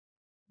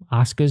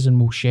ask us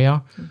and we'll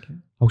share. Okay.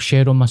 I'll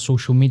share on my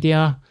social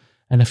media.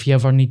 And if you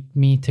ever need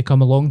me to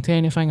come along to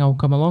anything, I'll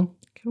come along.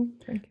 Cool,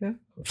 thank you.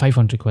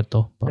 500 quid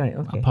though. But right,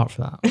 okay. Apart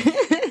from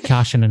that,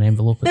 cash in an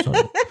envelope. It's all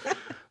right.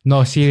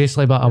 No,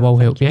 seriously, but I will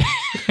help you.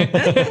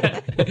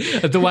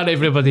 I don't want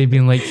everybody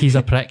being like, he's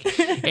a prick.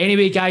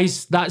 Anyway,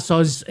 guys, that's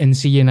us, and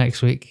see you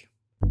next week.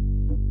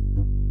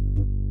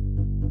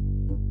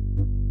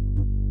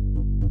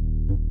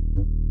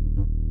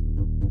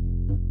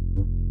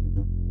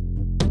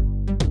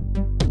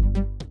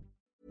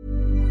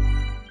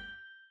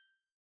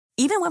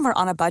 Even when we're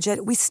on a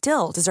budget, we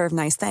still deserve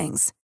nice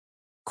things.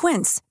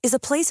 Quince is a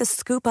place to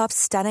scoop up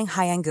stunning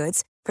high-end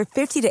goods for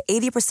 50 to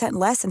 80%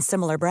 less than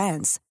similar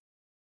brands.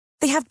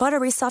 They have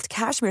buttery soft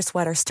cashmere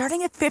sweaters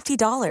starting at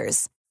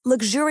 $50,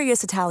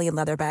 luxurious Italian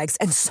leather bags,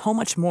 and so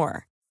much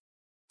more.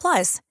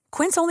 Plus,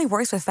 Quince only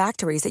works with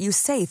factories that use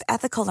safe,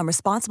 ethical, and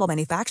responsible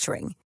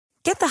manufacturing.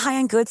 Get the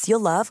high-end goods you'll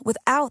love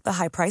without the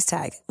high price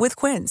tag with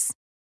Quince.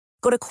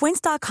 Go to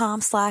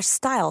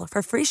quince.com/style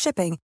for free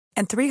shipping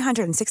and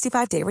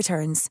 365-day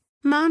returns.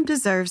 Mom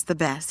deserves the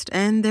best,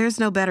 and there's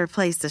no better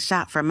place to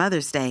shop for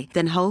Mother's Day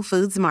than Whole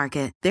Foods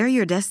Market. They're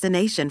your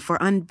destination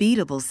for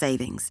unbeatable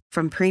savings,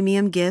 from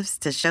premium gifts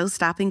to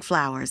show-stopping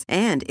flowers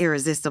and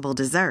irresistible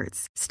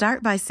desserts.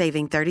 Start by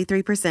saving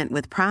 33%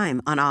 with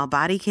Prime on all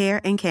body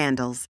care and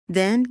candles.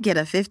 Then get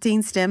a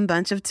 15-stem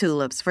bunch of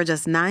tulips for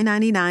just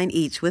 $9.99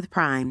 each with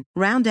Prime.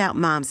 Round out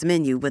Mom's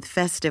menu with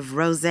festive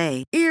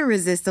rosé,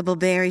 irresistible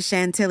berry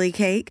chantilly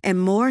cake,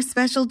 and more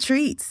special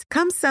treats.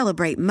 Come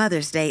celebrate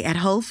Mother's Day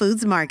at Whole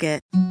Foods Market.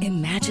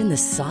 Imagine the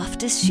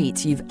softest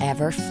sheets you've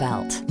ever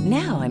felt.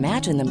 Now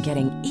imagine them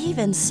getting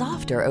even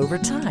softer over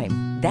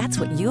time. That's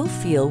what you'll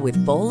feel with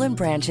Boll &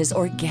 Branch's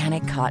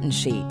organic cotton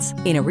sheets.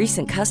 In a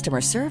recent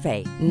customer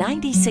survey,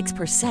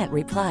 96%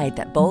 replied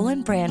that Boll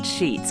 & Branch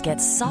sheets get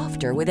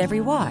softer with every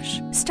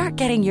wash. Start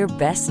getting your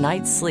best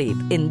night's sleep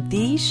in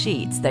these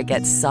sheets that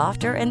get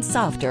softer and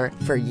softer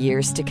for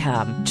years to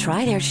come.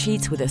 Try their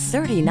sheets with a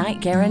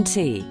 30-night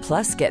guarantee.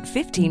 Plus, get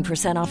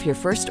 15% off your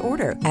first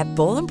order at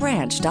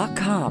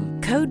bollandbranch.com.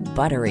 Code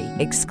BUTTERY.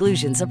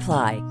 Exclusions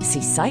apply.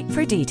 See site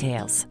for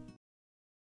details.